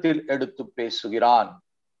சொந்தத்தில் எடுத்து பேசுகிறான்.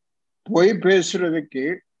 பொய் பேசுறதுக்கு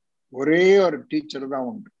ஒரே ஒரு டீச்சர் தான்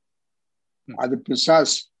உண்டு, அது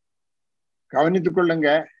பிசாஸ். கவனித்துக் கொள்ளுங்க,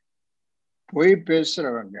 பொய்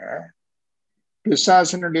பேசுறவங்க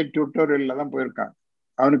பிசாசனுடைய டியூட்டோரியல்ல தான் போயிருக்காங்க,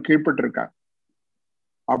 அவனுக்கு கீழ்பட்டு இருக்காங்க.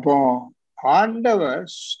 அப்போ ஆண்டவர்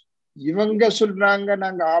இவங்க சொல்றாங்க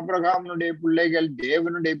நாங்க ஆபிரகாமனுடைய பிள்ளைகள்,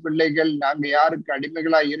 தேவனுடைய பிள்ளைகள், நாங்க யாருக்கு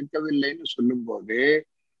அடிமைகளா இருக்கவில்லைன்னு சொல்லும் போது,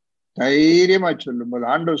 தைரியமா சொல்லும் போது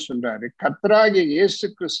ஆண்டவர் சொல்றாரு, கர்த்தராகிய இயேசு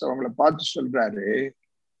கிறிஸ்து அவங்களை பார்த்து சொல்றாரு,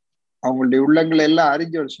 அவங்களுடைய உள்ளங்களை எல்லாம்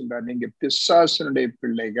அறிஞ்சவர் சொல்றாரு, நீங்க பிசாசனுடைய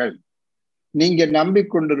பிள்ளைகள், நீங்க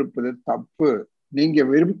நம்பிக்கொண்டிருப்பது தப்பு, நீங்க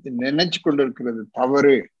நினைச்சு கொண்டிருக்கிறது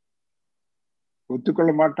தவறு.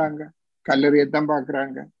 ஒத்துக்கொள்ள மாட்டாங்க, கல்லறையத்தான்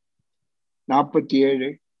பாக்குறாங்க. 47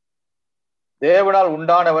 தேவனால்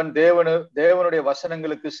உண்டானவன் தேவனுடைய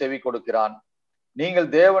வசனங்களுக்கு செவி கொடுக்கிறான். நீங்கள்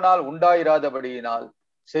தேவனால் உண்டாயிராதபடியினால்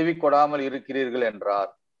செவி கொடாமல் இருக்கிறீர்கள்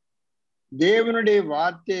என்றார். தேவனுடைய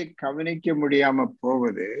வார்த்தையை கவனிக்க முடியாம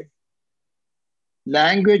போவது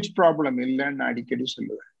லாங்குவேஜ் ப்ராப்ளம் இல்லைன்னு அடிக்கடி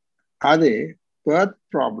சொல்லுவேன், அது பர்த்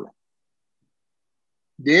ப்ராப்ளம்.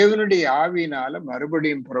 தேவனுடைய ஆவியினால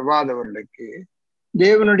மறுபடியும் பிறவாதவர்களுக்கு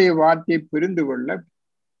தேவனுடைய வார்த்தையை புரிந்து கொள்ள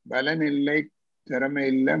பலன் இல்லை, திறமை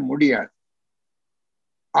இல்லை, முடியாது.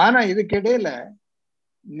 ஆனா இதுக்கிடையில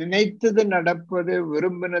நினைத்தது நடப்பது,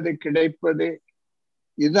 விரும்பினது கிடைப்பது,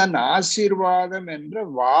 இதன் ஆசீர்வாதம் என்ற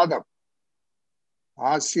வாதம்,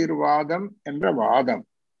 ஆசீர்வாதம் என்ற வாதம்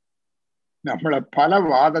நம்மளை பல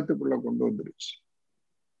வாதத்துக்குள்ள கொண்டு வந்துருச்சு.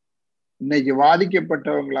 இன்னைக்கு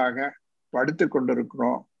வாதிக்கப்பட்டவங்களாக படுத்து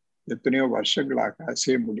கொண்டிருக்கிறோம், எத்தனையோ வருஷங்களாக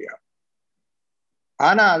அசைய முடியாது.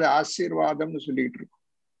 ஆனா அது ஆசீர்வாதம்னு சொல்லிட்டு இருக்கோம்.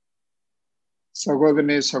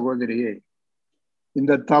 சகோதரனே சகோதரியே,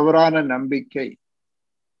 இந்த தவறான நம்பிக்கை,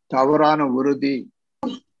 தவறான உறுதி,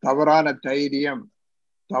 தவறான தைரியம்,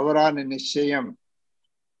 தவறான நிச்சயம்,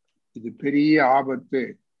 இது பெரிய ஆபத்து,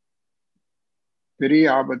 பெரிய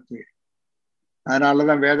ஆபத்து.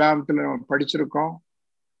 அதனாலதான் வேதாந்தத்துல நம்ம படிச்சிருக்கோம்,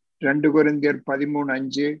 2 கொரிந்தியர்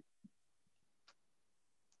 13:5,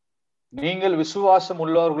 நீங்கள் விசுவாசம்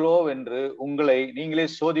உள்ளவர்களோ என்று உங்களை நீங்களே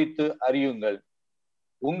சோதித்து அறியுங்கள்,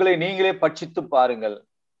 உங்களை நீங்களே பட்சித்து பாருங்கள்,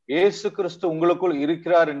 இயேசு கிறிஸ்து உங்களுக்குள்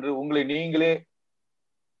இருக்கிறார் என்று உங்களை நீங்களே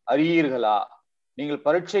அறியீர்களா? நீங்கள்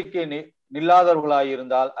பரீட்சைக்கு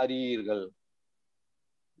நில்லாதவர்களாயிருந்தால் அறியீர்கள்.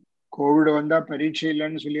 கோவிட் வந்தா பரீட்சை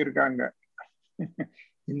இல்லைன்னு சொல்லியிருக்காங்க,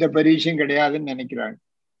 இந்த பரீட்சையும் கிடையாதுன்னு நினைக்கிறாங்க.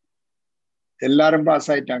 எல்லாரும் பாஸ்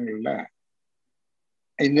ஆயிட்டாங்கல்ல.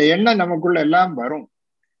 இந்த எண்ணம் நமக்குள்ள எல்லாம் வரும்.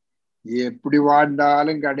 எப்படி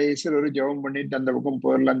வாழ்ந்தாலும் கடைசியில் ஒரு ஜெபம் பண்ணிட்டு அந்த பக்கம்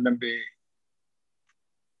போயிடலாம் தம்பி.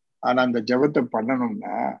 ஆனா அந்த ஜெபத்தை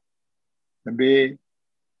பண்ணணும்னா, தம்பி,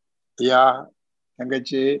 ஐயா,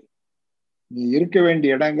 தங்கச்சி, நீ இருக்க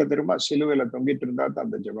வேண்டிய இடம் எங்க தெரியுமா? சிலுவையில தொங்கிட்டு இருந்தா தான்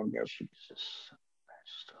அந்த ஜெபம் கேட்கும்.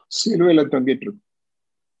 சிலுவையில தொங்கிட்டு இருக்கும்.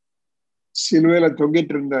 சிலுவையில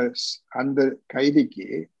தொங்கிட்டு இருந்த அந்த கைதிக்கு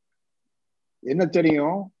என்ன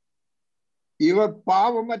தெரியும்? இவ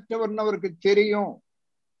பாவமற்றவர்னு அவருக்கு தெரியும்,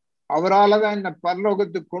 அவராலதான் என்ன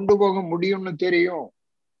பரலோகத்துக்கு கொண்டு போக முடியும்னு தெரியும்,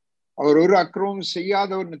 அவர் ஒரு அக்கிரமம்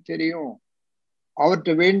செய்யாதவர்னு தெரியும்,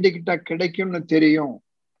 அவர்கிட்ட வேண்டிக்கிட்டா கிடைக்கும்னு தெரியும்,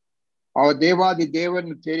 அவர் தேவாதி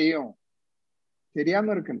தேவன் தெரியும்.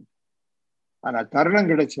 தெரியாம இருக்கு. ஆனா தருணம்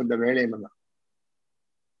கிடைச்ச அந்த வேலையில தான்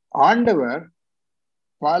ஆண்டவர்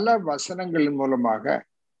பல வசனங்களின் மூலமாக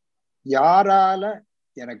யாரால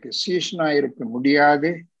எனக்கு சீஷனா இருக்க முடியாது,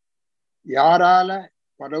 யாரால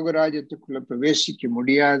பரலோகராஜ்யத்துக்குள்ள பிரவேசிக்க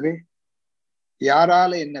முடியாது,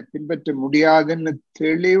 யாரால என்னை பின்பற்ற முடியாதுன்னு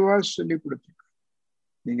தெளிவா சொல்லி கொடுத்துருக்க.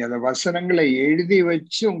 நீங்க அந்த வசனங்களை எழுதி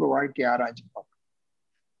வச்சு உங்க வாழ்க்கையை ஆராய்ச்சி பார்க்க.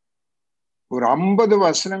 ஒரு 50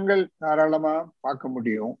 வசனங்கள் தாராளமா பார்க்க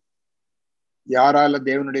முடியும், யாரால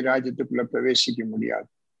தேவனுடைய ராஜ்யத்துக்குள்ள பிரவேசிக்க முடியாது.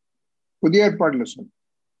 புதிய ஏற்பாடுல சொன்ன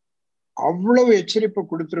அவ்வளவு எச்சரிப்பை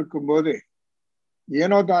கொடுத்திருக்கும் போது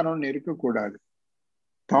ஏனோ தானோன்னு இருக்கக்கூடாது,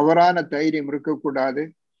 தவறான தைரியம் இருக்கக்கூடாது,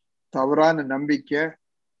 தவறான நம்பிக்கை,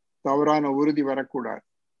 தவறான உறுதி வரக்கூடாது.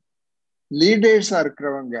 லீடர்ஸா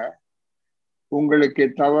இருக்கிறவங்க உங்களுக்கு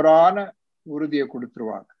தவறான உறுதியை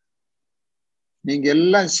கொடுத்துருவாங்க. நீங்க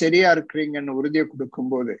எல்லாம் சரியா இருக்கிறீங்கன்னு உறுதியை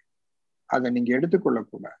கொடுக்கும் போது அதை நீங்க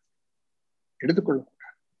எடுத்துக்கொள்ளக்கூடாது.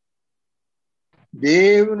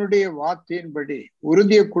 தேவனுடைய வார்த்தையின்படி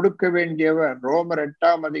உறுதியை கொடுக்க வேண்டியவர் ரோமர்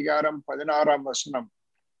 8 அதிகாரம் 16 வசனம்.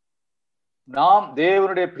 நாம்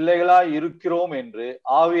தேவனுடைய பிள்ளைகளாய் இருக்கிறோம் என்று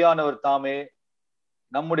ஆவியானவர் தாமே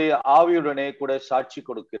நம்முடைய ஆவியுடனே கூட சாட்சி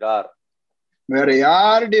கொடுக்கிறார். வேற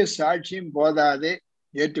யாருடைய சாட்சியும் போதாது,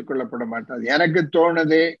 ஏற்றுக்கொள்ளப்பட மாட்டாது. எனக்கு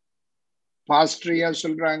தோணுது, பாஸ்டரியா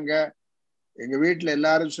சொல்றாங்க, எங்க வீட்டுல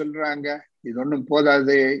எல்லாரும் சொல்றாங்க, இது ஒண்ணும்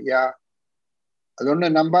போதாது யா, அது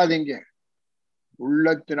ஒண்ணும் நம்பாதீங்க.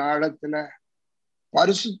 உள்ளத்தின் ஆழத்துல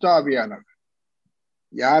பரிசுத்த ஆவியானவர்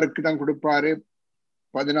யாருக்குதான் கொடுப்பாரு?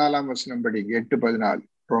 14ஆம் வசனம் படி, 8:14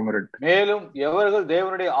 ரோமர் 8. மேலும் எவர்கள்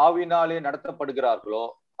தேவனுடைய ஆவியினாலே நடத்தப்படுகிறார்களோ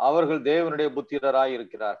அவர்கள் தேவனுடைய புத்திரராய்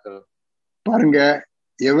இருக்கிறார்கள். பாருங்க,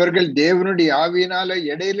 எவர்கள் தேவனுடைய ஆவியினால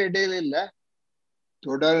இடையில இல்ல,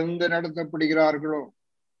 தொடர்ந்து நடத்தப்படுகிறார்களோ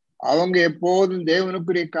அவங்க எப்போதும்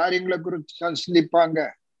தேவனுக்குரிய காரியங்களை குறித்து சிந்திப்பாங்க.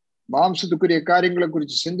 மாம்சத்துக்குரிய காரியங்களை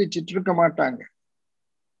குறித்து சிந்திச்சுட்டு இருக்க மாட்டாங்க.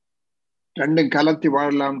 ரெண்டும் கலத்தி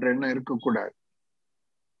வாழலாம்ன்ற எண்ணம் இருக்கக்கூடாது.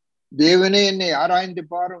 தேவனே என்னை ஆராய்ந்து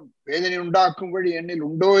பாரும், வேதனை உண்டாக்கும் வழி என்னில்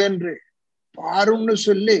உண்டோ என்று பாரும்னு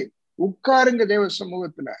சொல்லி உட்காருங்க. தேவ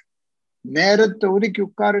சமூகத்துல நேரத்தை ஒதுக்கி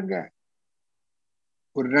உட்காருங்க.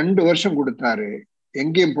 ஒரு 2 வருஷம் கொடுத்தாரு,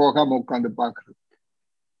 எங்கேயும் போகாம உட்கார்ந்து பாக்குறது.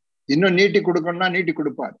 இன்னும் நீட்டி கொடுக்கணும்னா நீட்டி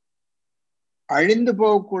கொடுப்பாரு. அழிந்து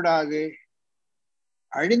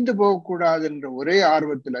போகக்கூடாதுன்ற ஒரே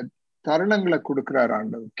ஆர்வத்துல தருணங்களை கொடுக்கிறார்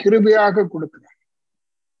ஆண்டவர். கிருபையாக கொடுக்கிறார்.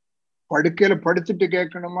 படுக்கையில படுத்துட்டு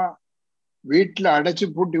கேட்கணுமா? வீட்டுல அடைச்சு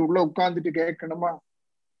பூட்டி உள்ள உட்கார்ந்துட்டு கேட்கணுமா?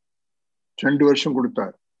 2 வருஷம்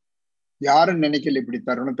கொடுத்தார். யாரும் நினைக்கல இப்படி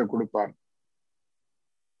தருணத்தை கொடுப்பார்.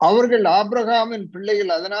 அவர்கள் ஆபிரகாமின்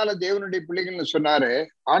பிள்ளைகள், அதனால தேவனுடைய பிள்ளைகள்னு சொன்னாரு.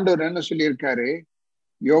 ஆண்டவர் என்ன சொல்லியிருக்காரு?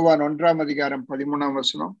 யோவான் 1ஆம் அதிகாரம் 13ஆம்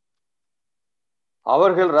வசனம்,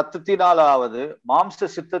 அவர்கள் இரத்தத்தினாலாவது மாம்ச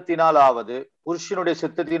சித்தத்தினாலாவது புருஷனுடைய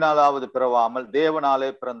சித்தத்தினாலாவது பிறவாமல் தேவனாலே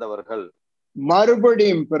பிறந்தவர்கள்.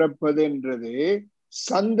 மறுபடியும் பிறப்பதுன்றது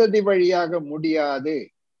சந்ததி வழியாக முடியாது.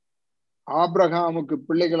 ஆபிரகாமுக்கு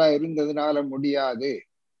பிள்ளைகளா இருந்ததுனால முடியாது,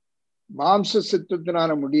 மாம்ச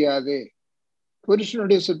சித்தத்தினால முடியாது,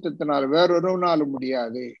 புருஷனுடைய சித்தத்தினால வேறொருவனால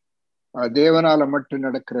முடியாது, தேவனால மட்டும்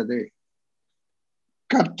நடக்கிறது.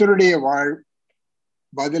 கர்த்தருடைய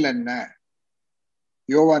பதில் என்ன?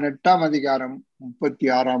 யோவான் 8ஆம் அதிகாரம்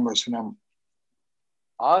 36ஆம் வசனம்,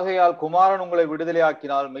 ஆகையால் குமாரன் உங்களை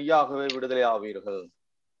விடுதலையாக்கினால் மெய்யாகவே விடுதலை ஆவீர்கள்.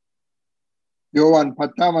 யோவான்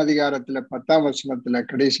 10ஆம் அதிகாரத்துல 10ஆம் வசனத்துல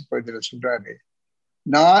கடைசி பகுதியில சொல்றாரு,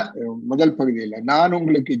 முதல் பகுதியில, நான்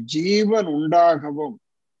உங்களுக்கு ஜீவன் உண்டாகவும்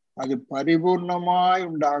அது பரிபூர்ணமாய்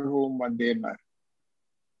உண்டாகவும் வந்தேன்னார்.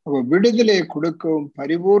 அப்ப விடுதலையை கொடுக்கவும்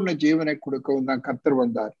பரிபூர்ண ஜீவனை கொடுக்கவும் தான் கர்த்தர்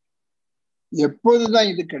வந்தார். எப்போதுதான்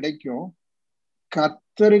இது கிடைக்கும்?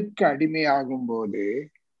 கர்த்தருக்கு அடிமையாகும் போது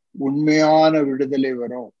உண்மையான விடுதலை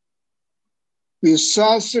வரும்.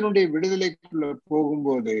 பிசாசினுடைய விடுதலைக்குள்ள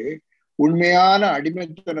போகும்போது உண்மையான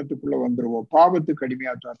அடிமைத்தனத்துக்குள்ள வந்துருவோம். பாவத்துக்கு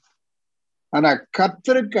அடிமையாத்தான். ஆனா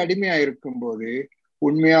கர்த்தருக்கு அடிமையா இருக்கும் போது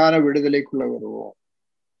உண்மையான விடுதலைக்குள்ள வருவோம்.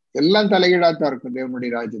 எல்லாம் தலைகீழாத்தான் இருக்கும்.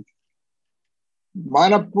 தேவனுடைய ராஜ்யத்துக்கு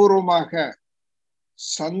மனப்பூர்வமாக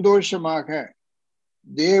சந்தோஷமாக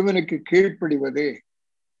தேவனுக்கு கீழ்ப்படிவது,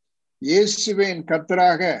 இயேசுவின்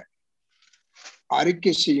கர்த்தராக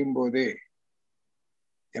அறிக்கை செய்யும் போது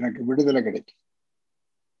எனக்கு விடுதலை கிடைக்கும்.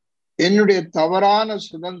 என்னுடைய தவறான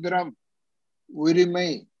சுதந்திரம், உரிமை,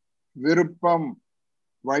 விருப்பம்,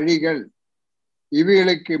 வழிகள்,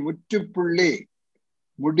 இவைகளுக்கு முற்றுப்புள்ளி,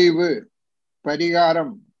 முடிவு,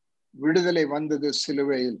 பரிகாரம், விடுதலை வந்தது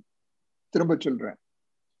சிலுவையில். திரும்ப சொல்றேன்,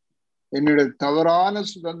 என்னுடைய தவறான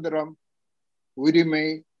சுதந்திரம், உரிமை,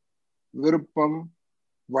 விருப்பம்,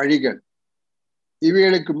 வழிகள்,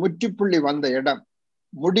 இவைகளுக்கு முற்றுப்புள்ளி வந்த இடம்,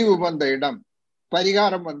 முடிவு வந்த இடம்,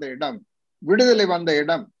 பரிகாரம் வந்த இடம், விடுதலை வந்த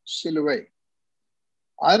இடம் சிலுவை.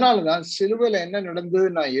 அதனாலதான் சிலுவையில என்ன நடந்தது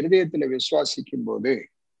நான் இருதயத்துல விசுவாசிக்கும் போது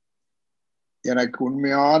எனக்கு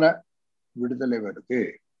உண்மையான விடுதலை வருது.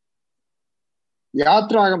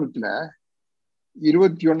 யாத்ராகமத்துல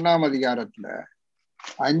 21ஆம் அதிகாரத்துல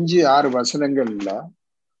 5-6 வசனங்கள்ல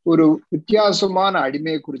ஒரு வித்தியாசமான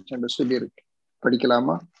அடிமையை குறித்து சொல்லியிருக்கு.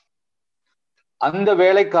 படிக்கலாமா? அந்த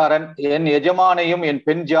வேலைக்காரன் என் எஜமானையும் என்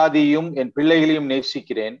பெண் ஜாதியையும் என் பிள்ளைகளையும்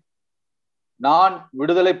நேசிக்கிறேன், நான்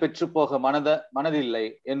விடுதலை பெற்று போக மனதில்லை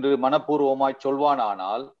என்று மனப்பூர்வமாய்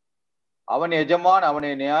சொல்வானானால் அவன் எஜமான்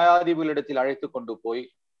அவனை நியாயாதிபதிகளிடத்தில் அழைத்து கொண்டு போய்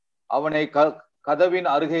அவனை கதவு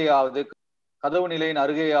நிலையின்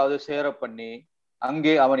அருகேயாவது சேர பண்ணி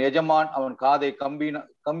அங்கே அவன் எஜமான் அவன் காதை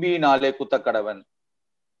கம்பியினாலே குத்த கடவன்.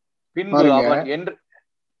 பின்பு அவன்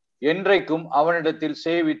என்றைக்கும் அவனிடத்தில்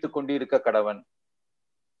சேவித்துக் கொண்டிருக்க கடவன்.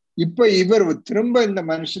 இப்ப இவர் திரும்ப, இந்த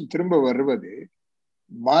மனுஷன் திரும்ப வருவது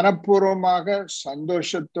மனப்பூர்வமாக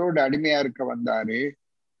சந்தோஷத்தோடு அடிமையா இருக்க வந்தாரு.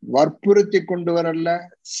 வற்புறுத்தி கொண்டு வரல,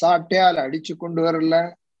 சாட்டையால் அடிச்சு கொண்டு வரல,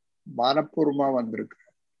 மனப்பூர்வமா வந்திருக்கு.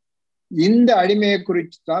 இந்த அடிமையை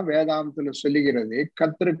குறித்து தான் வேதாந்தத்துல சொல்லுகிறது.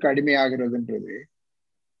 கர்த்தருக்கு அடிமையாகிறதுன்றது,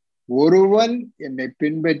 ஒருவன் என்னை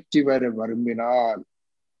பின்பற்றி வர விரும்பினால்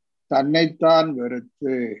தன்னைத்தான்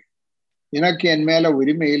வெறுத்து, எனக்கு என் மேல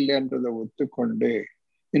உரிமை இல்லை என்றதை ஒத்துக்கொண்டு,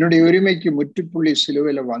 என்னுடைய உரிமைக்கு முற்றுப்புள்ளி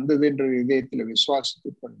சிலுவையில வந்தது என்ற இதயத்துல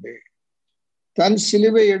விசுவாசித்துக் கொண்டு, தன்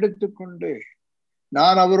சிலுவை எடுத்துக்கொண்டு,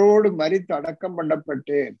 நான் அவரோடு மரித்து அடக்கம்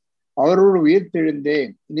பண்ணப்பட்டேன், அவரோடு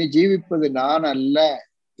உயிர்த்தெழுந்தேன், இனி ஜீவிப்பது நான் அல்ல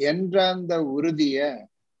என்ற அந்த உறுதிய,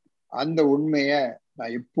 அந்த உண்மைய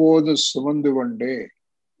நான் எப்போதும் சுமந்து கொண்டு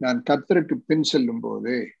நான் கர்த்தருக்கு பின் செல்லும்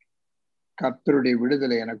போது கர்த்தருடைய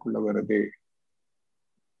விடுதலை எனக்குள்ள வருது.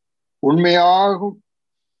 உண்மையாகும்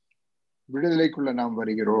விடுதலைக்குள்ள நாம்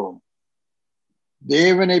வருகிறோம்.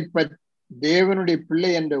 தேவனுடைய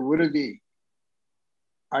பிள்ளை என்ற உறுதி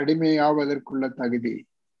அடிமையாவதற்குள்ள தகுதி.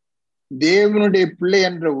 தேவனுடைய பிள்ளை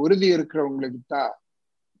என்ற உறுதி இருக்கிறவங்களுக்கு தான்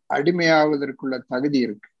அடிமையாவதற்குள்ள தகுதி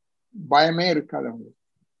இருக்கு. பயமே இருக்காதவங்களுக்கு.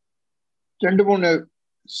 2-3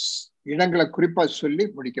 இடங்களை குறிப்பா சொல்லி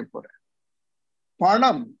முடிக்க போறேன்.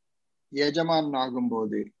 பணம் எஜமான்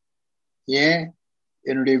ஆகும்போது, ஏன்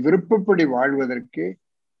என்னுடைய விருப்பப்படி வாழ்வதற்கு,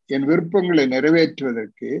 என் விருப்பங்களை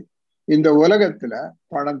நிறைவேற்றுவதற்கு இந்த உலகத்துல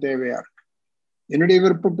பணம் தேவையா இருக்கு. என்னுடைய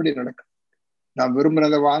விருப்பப்படி நடக்கும், நான்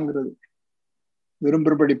விரும்புறதை வாங்குறதுக்கு,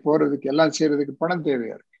 விரும்புறபடி போறதுக்கு, எல்லாம் செய்யறதுக்கு பணம்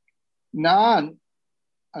தேவையா இருக்கு. நான்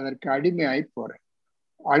அதற்கு அடிமையாய் போறேன்.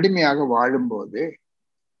 அடிமையாக வாழும்போது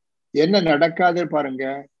என்ன நடக்காது பாருங்க.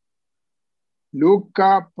 லூக்கா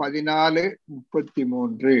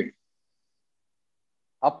 14:33.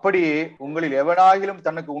 அப்படியே உங்களில் எவனாகிலும்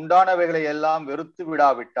தனக்கு உண்டானவைகளை எல்லாம் வெறுத்து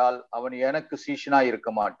விடாவிட்டால் அவன் எனக்கு சீஷனாய் இருக்க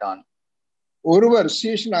மாட்டான். ஒருவர்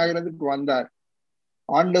சீஷன் ஆகிறதுக்கு வந்தார்.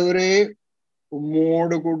 ஆண்டவரே,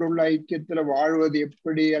 உம்மோடு கூட உள்ள ஐக்கியத்துல வாழ்வது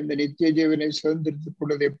எப்படி, அந்த நித்திய ஜீவனை சுதந்திரத்துக்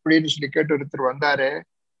கொள்வது எப்படின்னு சொல்லி கேட்டு ஒருத்தர் வந்தாரு.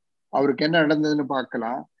 அவருக்கு என்ன நடந்ததுன்னு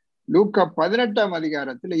பார்க்கலாம். லூக்கா 18ஆம்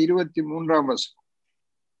அதிகாரத்துல 23ஆம் வசனம்.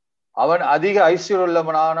 அவன் அதிக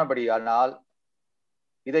ஐஸ்வர்யமுள்ளவனானபடியானால்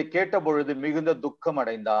இதை கேட்ட பொழுது மிகுந்த துக்கம்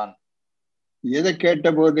அடைந்தான். எதை கேட்ட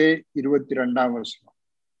போது? 22ஆம் வசனம்.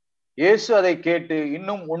 இயேசு அதை கேட்டு,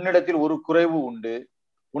 இன்னும் உன்னிடத்தில் ஒரு குறைவு உண்டு,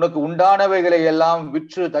 உனக்கு உண்டானவைகளை எல்லாம்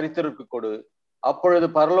விற்று தரித்திற்கு கொடு, அப்பொழுது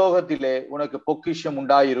பரலோகத்திலே உனக்கு பொக்கிஷம்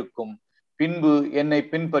உண்டாயிருக்கும், பின்பு என்னை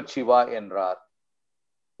பின்பற்றி வா என்றார்.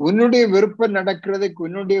 உன்னுடைய விருப்பம் நடக்கிறதுக்கு,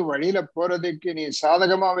 உன்னுடைய வழியில போறதுக்கு நீ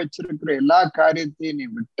சாதகமா வச்சிருக்கிற எல்லா காரியத்தையும் நீ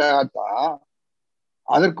விட்டாதான்,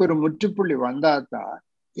 அதற்கு ஒரு முற்றுப்புள்ளி வந்தாதான்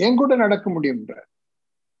என் கூட நடக்க முடியும்ன்றார்.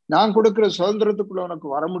 நான் கொடுக்கிற சுதந்திரத்துக்குள்ள உனக்கு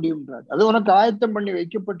வர முடியும்ன்றார். அது உனக்கு ஆயத்தம் பண்ணி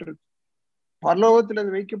வைக்கப்பட்டிருக்கு. பரலோகத்துல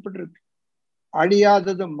அது வைக்கப்பட்டிருக்கு.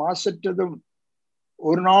 அழியாததும் மாசற்றதும்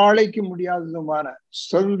ஒரு நாளைக்கு முடியாததுமான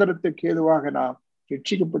சுதந்திரத்துக்கு ஏதுவாக நாம்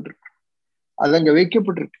ரட்சிக்கப்பட்டிருக்கோம். அது அங்க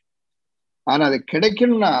வைக்கப்பட்டிருக்கு. ஆனா அது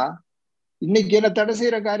கிடைக்கணும்னா இன்னைக்கு என்ன தடை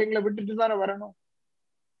செய்யற காரியங்களை விட்டுட்டு தானே வரணும்.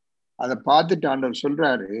 அதை பார்த்துட்டு ஆண்டவர்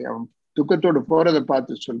சொல்றாரு, அவன் துக்கத்தோடு போறதை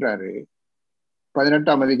பார்த்து சொல்றாரு.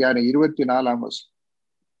 18ஆம் அதிகாரம் 24ஆம் வசனம்.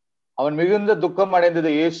 அவன் மிகுந்த துக்கம்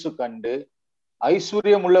அடைந்ததை இயேசு கண்டு,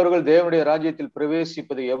 ஐஸ்வர்யம் உள்ளவர்கள் தேவனுடைய ராஜ்யத்தில்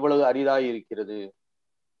பிரவேசிப்பது எவ்வளவு அரிதாய் இருக்கிறது.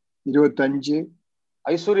 25.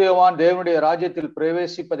 ஐஸ்வர்யவான் தேவனுடைய ராஜ்யத்தில்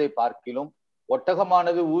பிரவேசிப்பதை பார்க்கிலும்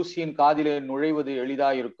ஒட்டகமானது ஊசியின் காதிலே நுழைவது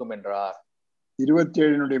எளிதாயிருக்கும் என்றார்.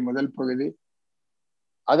 27 முதல் பகுதி.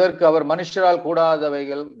 அதற்கு அவர், மனுஷரால்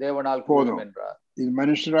கூடாதவைகள் தேவனால் கூடும் என்றார். இது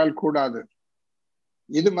மனுஷரால் கூடாது,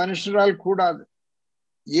 இது மனுஷரால் கூடாது.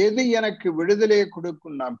 எது எனக்கு விடுதலையை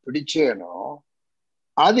கொடுக்கும் நான் பிடிச்சேனோ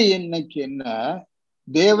அது இன்னைக்கு என்ன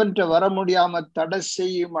தேவன்கிட்ட வர முடியாம தடை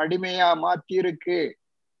செய்யும் அடிமையா மாத்தி இருக்கு.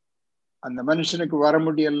 அந்த மனுஷனுக்கு வர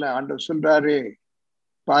முடியல. ஆண்டவர் சொல்றாரு,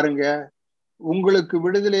 பாருங்க, உங்களுக்கு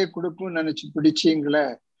விடுதலையை கொடுக்கும் நினைச்சு பிடிச்சீங்களே,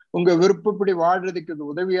 உங்க விருப்பப்படி வாழ்றதுக்கு இது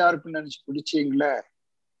உதவியா இருக்குன்னு நினைச்சு பிடிச்சீங்களே,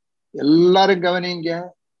 எல்லாரும் கவனிங்க,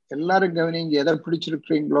 எல்லாரும் கவனிங்க. எதை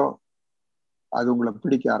பிடிச்சிருக்கிறீங்களோ அது உங்களை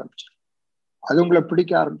பிடிக்க ஆரம்பிச்சிடும். அது உங்களை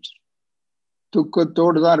பிடிக்க ஆரம்பிச்சிடும்.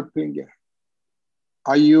 துக்கத்தோடு தான் இருப்பீங்க.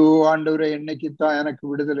 ஐயோ ஆண்டவரே, என்னைக்குத்தான் எனக்கு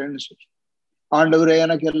விடுதலைன்னு சொல்லி, ஆண்டவரே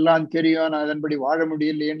எனக்கு எல்லாம் தெரியும், நான் அதன்படி வாழ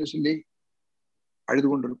முடியலையேன்னு சொல்லி அழுது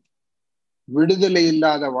கொண்டிருக்கும். விடுதலை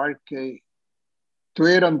இல்லாத வாழ்க்கை,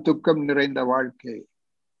 துயரம் துக்கம் நிறைந்த வாழ்க்கை.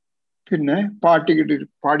 பின்ன பாடிக்கிட்டு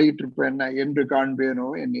இருப்ப என்ன என்று காண்பேனோ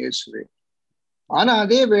என் இயேசுவே. ஆனா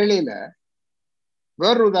அதே வேளையில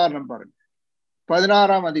வேறொரு உதாரணம் பாருங்க.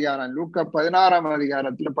 16ஆம் அதிகாரம், லூக்கா 16ஆம்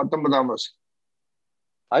அதிகாரத்துல 19ஆம் வசனம்.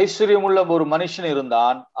 ஐஸ்வர்யம் உள்ள ஒரு மனுஷன்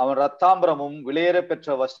இருந்தான். அவன் ரத்தாம்பரமும் விலையேற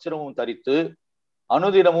பெற்ற வஸ்திரமும் தரித்து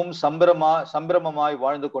அனுதினமும் சம்பிரமமாய்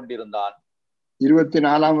வாழ்ந்து கொண்டிருந்தான்.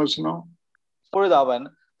 24ஆம் வசனம். அப்பொழுது அவன்,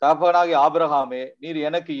 தகப்பனாகிய ஆபிரகாமே, நீர்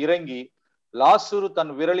எனக்கு இறங்கி லாசரு தன்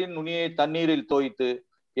விரலின் நுனியை தண்ணீரில் தோய்த்து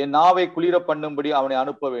என் நாவை குளிர பண்ணும்படி அவனை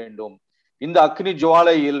அனுப்ப வேண்டும். இந்த அக்னி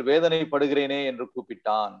ஜுவாலையில் வேதனைப்படுகிறேனே என்று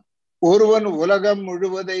கூப்பிட்டான். ஒருவன் உலகம்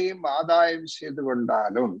முழுவதையும் ஆதாயம் செய்து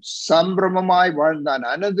கொண்டாலும் சம்பிரமமாய் வாழ்ந்தான்,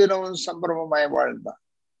 அனுதினமும் சம்பிரமமாய் வாழ்ந்தான்.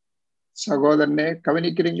 சகோதரனே,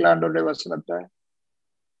 கவனிக்கிறீங்களான்ற வசனத்தை?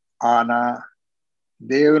 ஆனா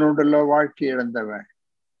தேவனுடைய வாழ்க்கை இழந்தவன்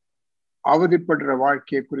அவதிப்படுற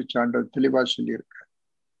வாழ்க்கையை குறித்து ஆண்டவர் தெளிவா சொல்லியிருக்க.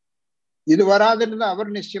 இது வராதுன்னு அவர்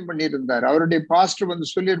நிச்சயம் பண்ணியிருந்தார். அவருடைய பாஸ்டர் வந்து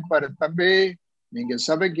சொல்லியிருப்பாரு, தம்பி நீங்க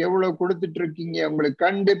சபைக்கு எவ்வளவு கொடுத்துட்டு இருக்கீங்க, உங்களுக்கு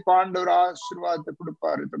கண்டிப்பா ஆண்டவர் ஆசீர்வாதத்தை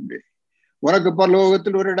கொடுப்பாரு தம்பி. உனக்கு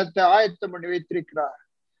பரலோகத்தில் ஒரு இடத்தை ஆயத்தம் பண்ணி வைத்திருக்கிறார்.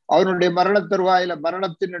 அவனுடைய மரண தருவாயில,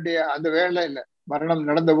 மரணத்தினுடைய அந்த வேளையில, மரணம்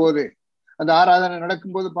நடந்த போது, அந்த ஆராதனை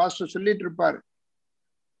நடக்கும்போது பாஸ்டர் சொல்லிட்டு இருப்பாரு,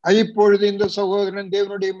 இப்பொழுது இந்த சகோதரன்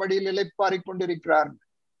தேவனுடைய மடியில் இளைப்பாரி கொண்டிருக்கிறார்.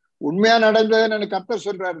 உண்மையா நடந்ததை எனக்கு கர்த்தர்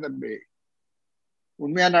சொல்றாரு தம்பி,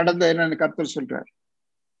 உண்மையா நடந்ததை எனக்கு கர்த்தர் சொல்றார்.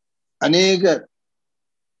 அநேக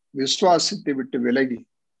விசுவாசத்தை விட்டு விலகி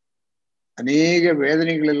அநேக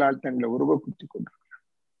வேதனைகளில் தங்களை உருவ குத்தி கொண்டிருக்கிறார்.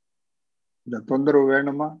 இந்த தொந்தரவு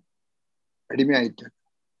வேணுமா? அடிமையாயிட்டார்.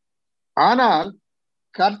 ஆனால்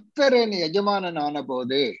கர்த்தரின் எஜமானன் ஆன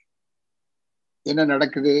போது என்ன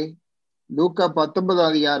நடக்குது? லூக்கா 19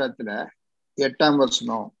 அதிகாரத்துல 8ஆம்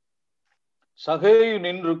வசனம். சகேயு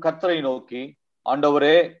நின்று கர்த்தரை நோக்கி,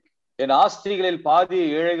 ஆண்டவரே, என் ஆஸ்திகளில் பாதியை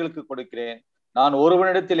ஏழைகளுக்கு கொடுக்கிறேன். நான்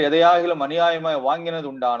ஒருவனிடத்தில் எதையாகிலும் அநியாயமாய் வாங்கினது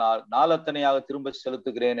உண்டானால் நாளத்தனையாக திரும்ப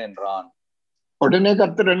செலுத்துகிறேன் என்றான். உடனே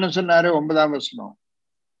கர்த்தர் என்ன சொன்னாரு? 9ஆம் வசனம்.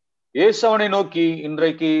 இயேசு அவனை நோக்கி,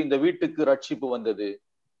 இன்றைக்கு இந்த வீட்டுக்கு ரட்சிப்பு வந்தது,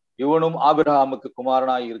 இவனும் ஆபிரகாமுக்கு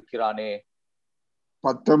குமாரனாய் இருக்கிறானே.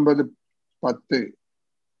 19:10.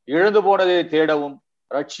 இழந்து போனதை தேடவும்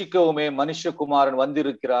ரட்சிக்கவுமே மனுஷகுமாரன்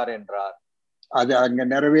வந்திருக்கிறார் என்றார். அது அங்க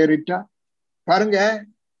நிறைவேறிட்டா பாருங்க.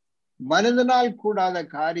 மனிதனால் கூடாத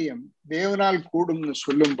காரியம் தேவனால் கூடும்னு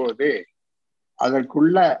சொல்லும் போது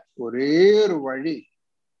அதற்குள்ள ஒரே ஒரு வழி,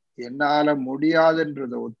 என்னால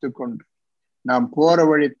முடியாதுன்றதை ஒத்துக்கொண்டு நாம் போற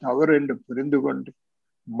வழி தவறு என்று புரிந்து கொண்டு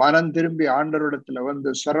மனம் திரும்பி ஆண்டவரிடத்துல வந்து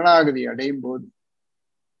சரணாகதி அடையும் போது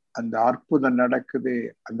அந்த அற்புதம் நடக்குது.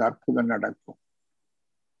 அந்த அற்புதம் நடக்கும்.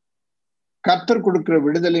 கர்த்தர் கொடுக்கிற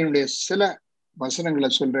விடுதலையினுடைய சில வசனங்களை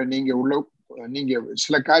சொல்றேன். நீங்க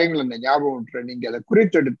சில காரியங்களை அந்த ஞாபகம் விட்டுற, நீங்க அதை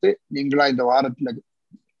குறித்தெடுத்து நீங்களா இந்த வாரத்துல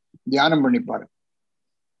தியானம் பண்ணி பாருங்க.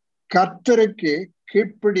 கர்த்தருக்கு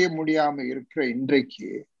கீழ்ப்படிய முடியாம இருக்கிற இன்றைக்கு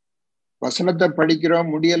வசனத்தை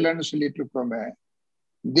படிக்கிறோம், முடியலன்னு சொல்லிட்டு இருக்கோமே.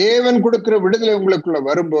 தேவன் கொடுக்கிற விடுதலை உங்களுக்குள்ள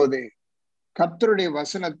வரும்போது கர்த்தருடைய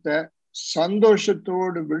வசனத்தை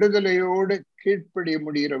சந்தோஷத்தோடு விடுதலையோடு கீழ்ப்படிய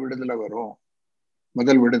முடிகிற விடுதலை வரும்.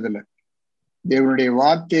 முதல் விடுதலை தேவனுடைய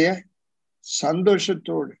வார்த்தைய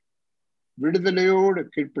சந்தோஷத்தோடு விடுதலையோடு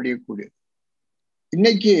கீழ்ப்படியக்கூடியது.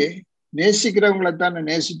 இன்னைக்கு நேசிக்கிறவங்களை தானே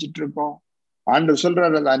நேசிச்சுட்டு இருக்கோம். ஆண்டவர்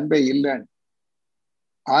சொல்றாரு அது அன்பே இல்லைன்னு.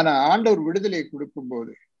 ஆனா ஆண்டவர் விடுதலை கொடுக்கும்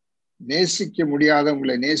போது நேசிக்க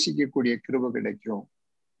முடியாதவங்களை நேசிக்கக்கூடிய கிருபை கிடைக்கும்.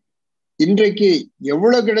 இன்றைக்கு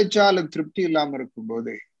எவ்வளவு கிடைச்சாலும் திருப்தி இல்லாம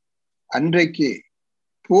இருக்கும்போது அன்றைக்கு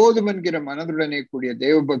போதும் என்கிற மனதுடனே கூடிய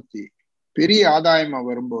தேவபக்தி பெரிய ஆதாயமா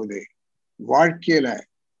வரும்போது வாழ்க்கையில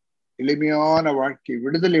எளிமையான வாழ்க்கை,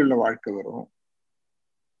 விடுதலை உள்ள வாழ்க்கை வரும்.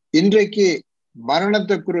 இன்றைக்கு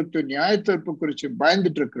மரணத்தை குறித்து நியாயத்தீர்ப்பு குறித்து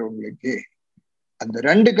பயந்துட்டு இருக்கிறவங்களுக்கு அந்த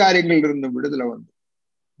 2 காரியங்கள் இருந்து விடுதலை வந்து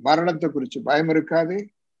மரணத்தை குறித்து பயம் இருக்காது,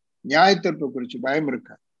 நியாயத்தீர்ப்பு குறித்து பயம்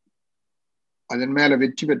இருக்காது. அதன் மேல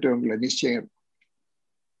வெற்றி பெற்றவங்களை நிச்சயம்.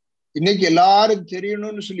 இன்னைக்கு எல்லாரும்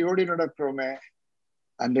தெரியணும்னு சொல்லி ஓடி நடக்கிறோமே,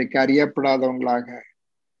 அன்றைக்கு அறியப்படாதவங்களாக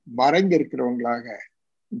மறைந்து இருக்கிறவங்களாக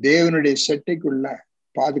தேவனுடைய செட்டைக்குள்ள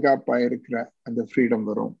பாதுகாப்பா இருக்கிற அந்த ஃப்ரீடம்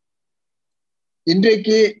வரும்.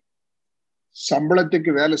 இன்றைக்கு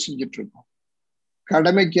சம்பளத்துக்கு வேலை செஞ்சுட்டு இருக்கோம்,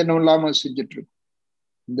 கடமைக்கு என்ன இல்லாம செஞ்சுட்டு இருக்கோம்.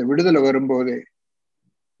 இந்த விடுதலை வரும்போது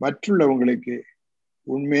மற்றுள்ளவங்களுக்கு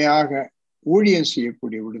உண்மையாக ஊழியம்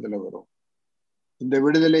செய்யக்கூடிய விடுதலை வரும். இந்த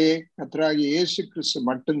விடுதலையை கர்த்தராகிய இயேசு கிறிஸ்து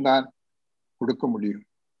மட்டும்தான் கொடுக்க முடியும்.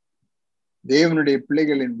 தேவனுடைய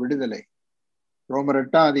பிள்ளைகளின் விடுதலை ரோமர்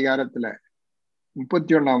 8ஆம் அதிகாரத்துல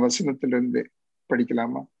 31ஆம் வசனத்திலிருந்து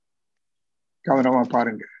படிக்கலாமா? கவனமா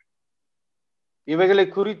பாருங்க. இவைகளை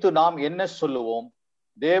குறித்து நாம் என்ன சொல்லுவோம்?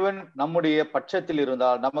 தேவன் நம்முடைய பட்சத்தில்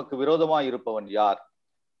இருந்தால் நமக்கு விரோதமாய் இருப்பவன் யார்?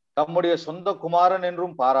 தம்முடைய சொந்த குமாரன்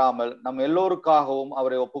என்றும் பாராமல் நம் எல்லோருக்காகவும்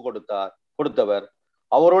அவரை ஒப்பு கொடுத்தவர்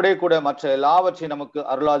அவரோடே கூட மற்ற எல்லாவற்றையும் நமக்கு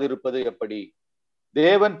அருளாதிருப்பது எப்படி?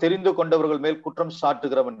 தேவன் தெரிந்து கொண்டவர்கள் மேல் குற்றம்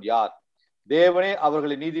சாட்டுகிறவன் யார்? தேவனே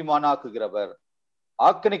அவர்களை நீதிமானாக்குகிறவர்.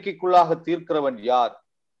 ஆக்கினைக்குள்ளாக தீர்க்கிறவன் யார்?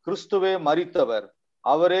 கிறிஸ்துவே மரித்தவர்,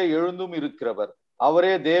 அவரே எழுந்தும் இருக்கிறவர்,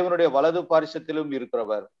 அவரே தேவனுடைய வலது பாரிசத்திலும்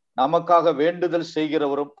இருக்கிறவர், நமக்காக வேண்டுதல்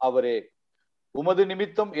செய்கிறவரும் அவரே. உமது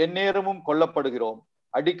நிமித்தம் எந்நேரமும் கொல்லப்படுகிறோம்,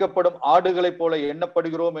 அடிக்கப்படும் ஆடுகளைப் போல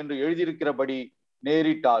எண்ணப்படுகிறோம் என்று எழுதியிருக்கிறபடி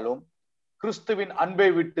நேரிட்டாலும் கிறிஸ்துவின் அன்பை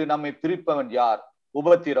விட்டு நம்மை பிரிப்பவன் யார்?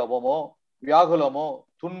 உபத்திரவமோ, வியாகுலமோ,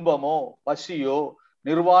 துன்பமோ, பசியோ,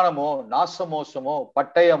 நிர்வாணமோ, நாசமோசமோ,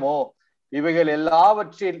 பட்டயமோ, இவைகள்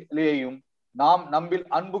எல்லாவற்றிலேயும் நாம் நம்மில்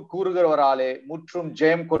அன்பு கூறுகிறவராலே முற்றும்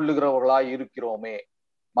ஜெயம் கொள்ளுகிறவர்களாய் இருக்கிறோமே.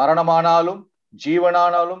 மரணமானாலும்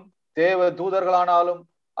ஜீவனானாலும் தேவ தூதர்களானாலும்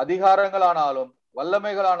அதிகாரங்களானாலும்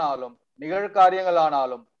வல்லமைகளானாலும்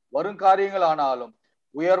நிகழ்காரியங்களானாலும் வருங்காரியங்களானாலும்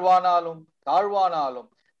உயர்வானாலும் தாழ்வானாலும்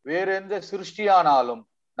வேறெந்த சிருஷ்டியானாலும்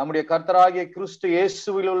நம்முடைய கர்த்தராகிய கிறிஸ்து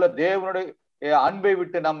இயேசுவில் உள்ள தேவனுடைய அன்பை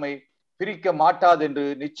விட்டு நம்மை பிரிக்க மாட்டாது என்று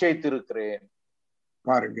நிச்சயித்திருக்கிறேன்.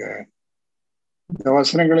 பாருங்க, இந்த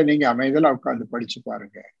வசனங்களை நீங்க அமைதலா உட்கார்ந்து படிச்சு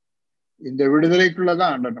பாருங்க. இந்த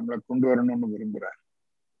விடுதலைக்குள்ளதான் ஆண்டவர் நம்மளை கொண்டு வரணும்னு விரும்புறார்.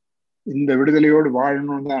 இந்த விடுதலையோடு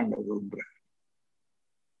வாழணும்னு தான் ஆண்டவர் விரும்புறார்.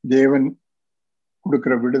 தேவன்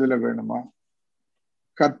கொடுக்கிற விடுதலை வேணுமா?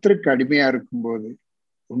 கர்த்தருக்கு அடிமையா இருக்கும்போது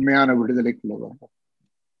உண்மையான விடுதலைக்குள்ள வரணும்.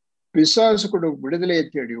 பிசாசு கூட விடுதலையை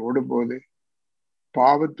தேடி ஓடும்போது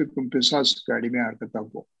பாவத்துக்கும் பிசாசுக்கு அடிமையா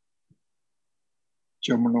இருக்கத்தான் போகும்.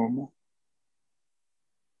 ஜெபமோ.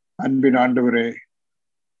 அன்பின் ஆண்டவரே,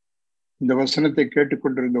 இந்த வசனத்தை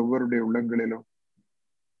கேட்டுக்கொண்டிருந்த ஒவ்வொருடைய உள்ளங்களிலும்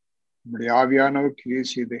நம்முடைய ஆவியானவர் கிரியை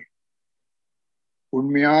செய்து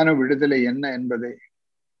உண்மையான விடுதலை என்ன என்பதை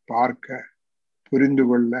பார்க்க, புரிந்து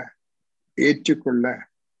கொள்ள, ஏற்றுக்கொள்ள,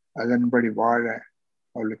 அதன்படி வாழ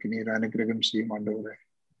அவளுக்கு நீர் அனுக்கிரகம் செய்யும் ஆண்டவரே.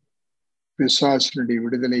 பிசாசினுடைய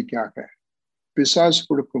விடுதலைக்காக, பிசாசு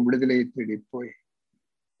கொடுக்கும் விடுதலையை தேடி போய்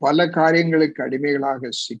பல காரியங்களுக்கு அடிமைகளாக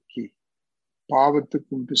சிக்கி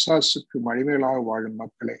பாவத்துக்கும் பிசாசுக்கும் அடிமைகளாக வாழும்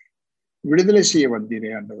மக்களை விடுதலை செய்ய வந்தீரே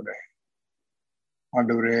ஆண்டவரே.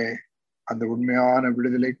 ஆண்டவரே, அந்த உண்மையான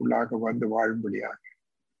விடுதலைக்குள்ளாக வந்து வாழும்படியாக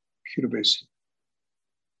கிருபை செய்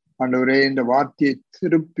ஆண்டவரே. இந்த வார்த்தையை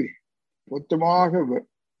திருப்பி மொத்தமாக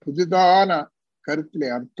புதிதான கருத்திலே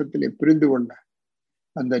அர்த்தத்திலே புரிந்து கொள்ள,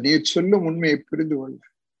 அந்த நீர் சொல்லும் உண்மையை புரிந்து கொள்ள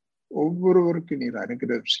ஒவ்வொருவருக்கும் நீர்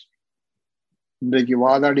அனுகிரகம் செய். இன்றைக்கு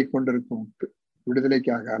வாதாடி கொண்டிருக்கும்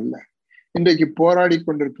விடுதலைக்காக அல்ல, இன்றைக்கு போராடி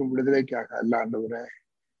கொண்டிருக்கும் விடுதலைக்காக அல்ல ஆண்டவரே,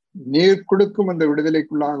 நீர் கொடுக்கும் அந்த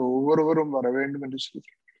விடுதலைக்குள்ளாக ஒவ்வொருவரும் வர வேண்டும் என்று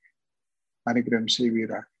சொல்லி அனுகிரகம்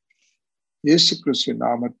செய்வீராக. இயேசு கிறிஸ்து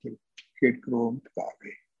நாமத்தில் கேட்கிறோம்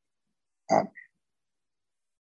பிதாவே. ஆமென்.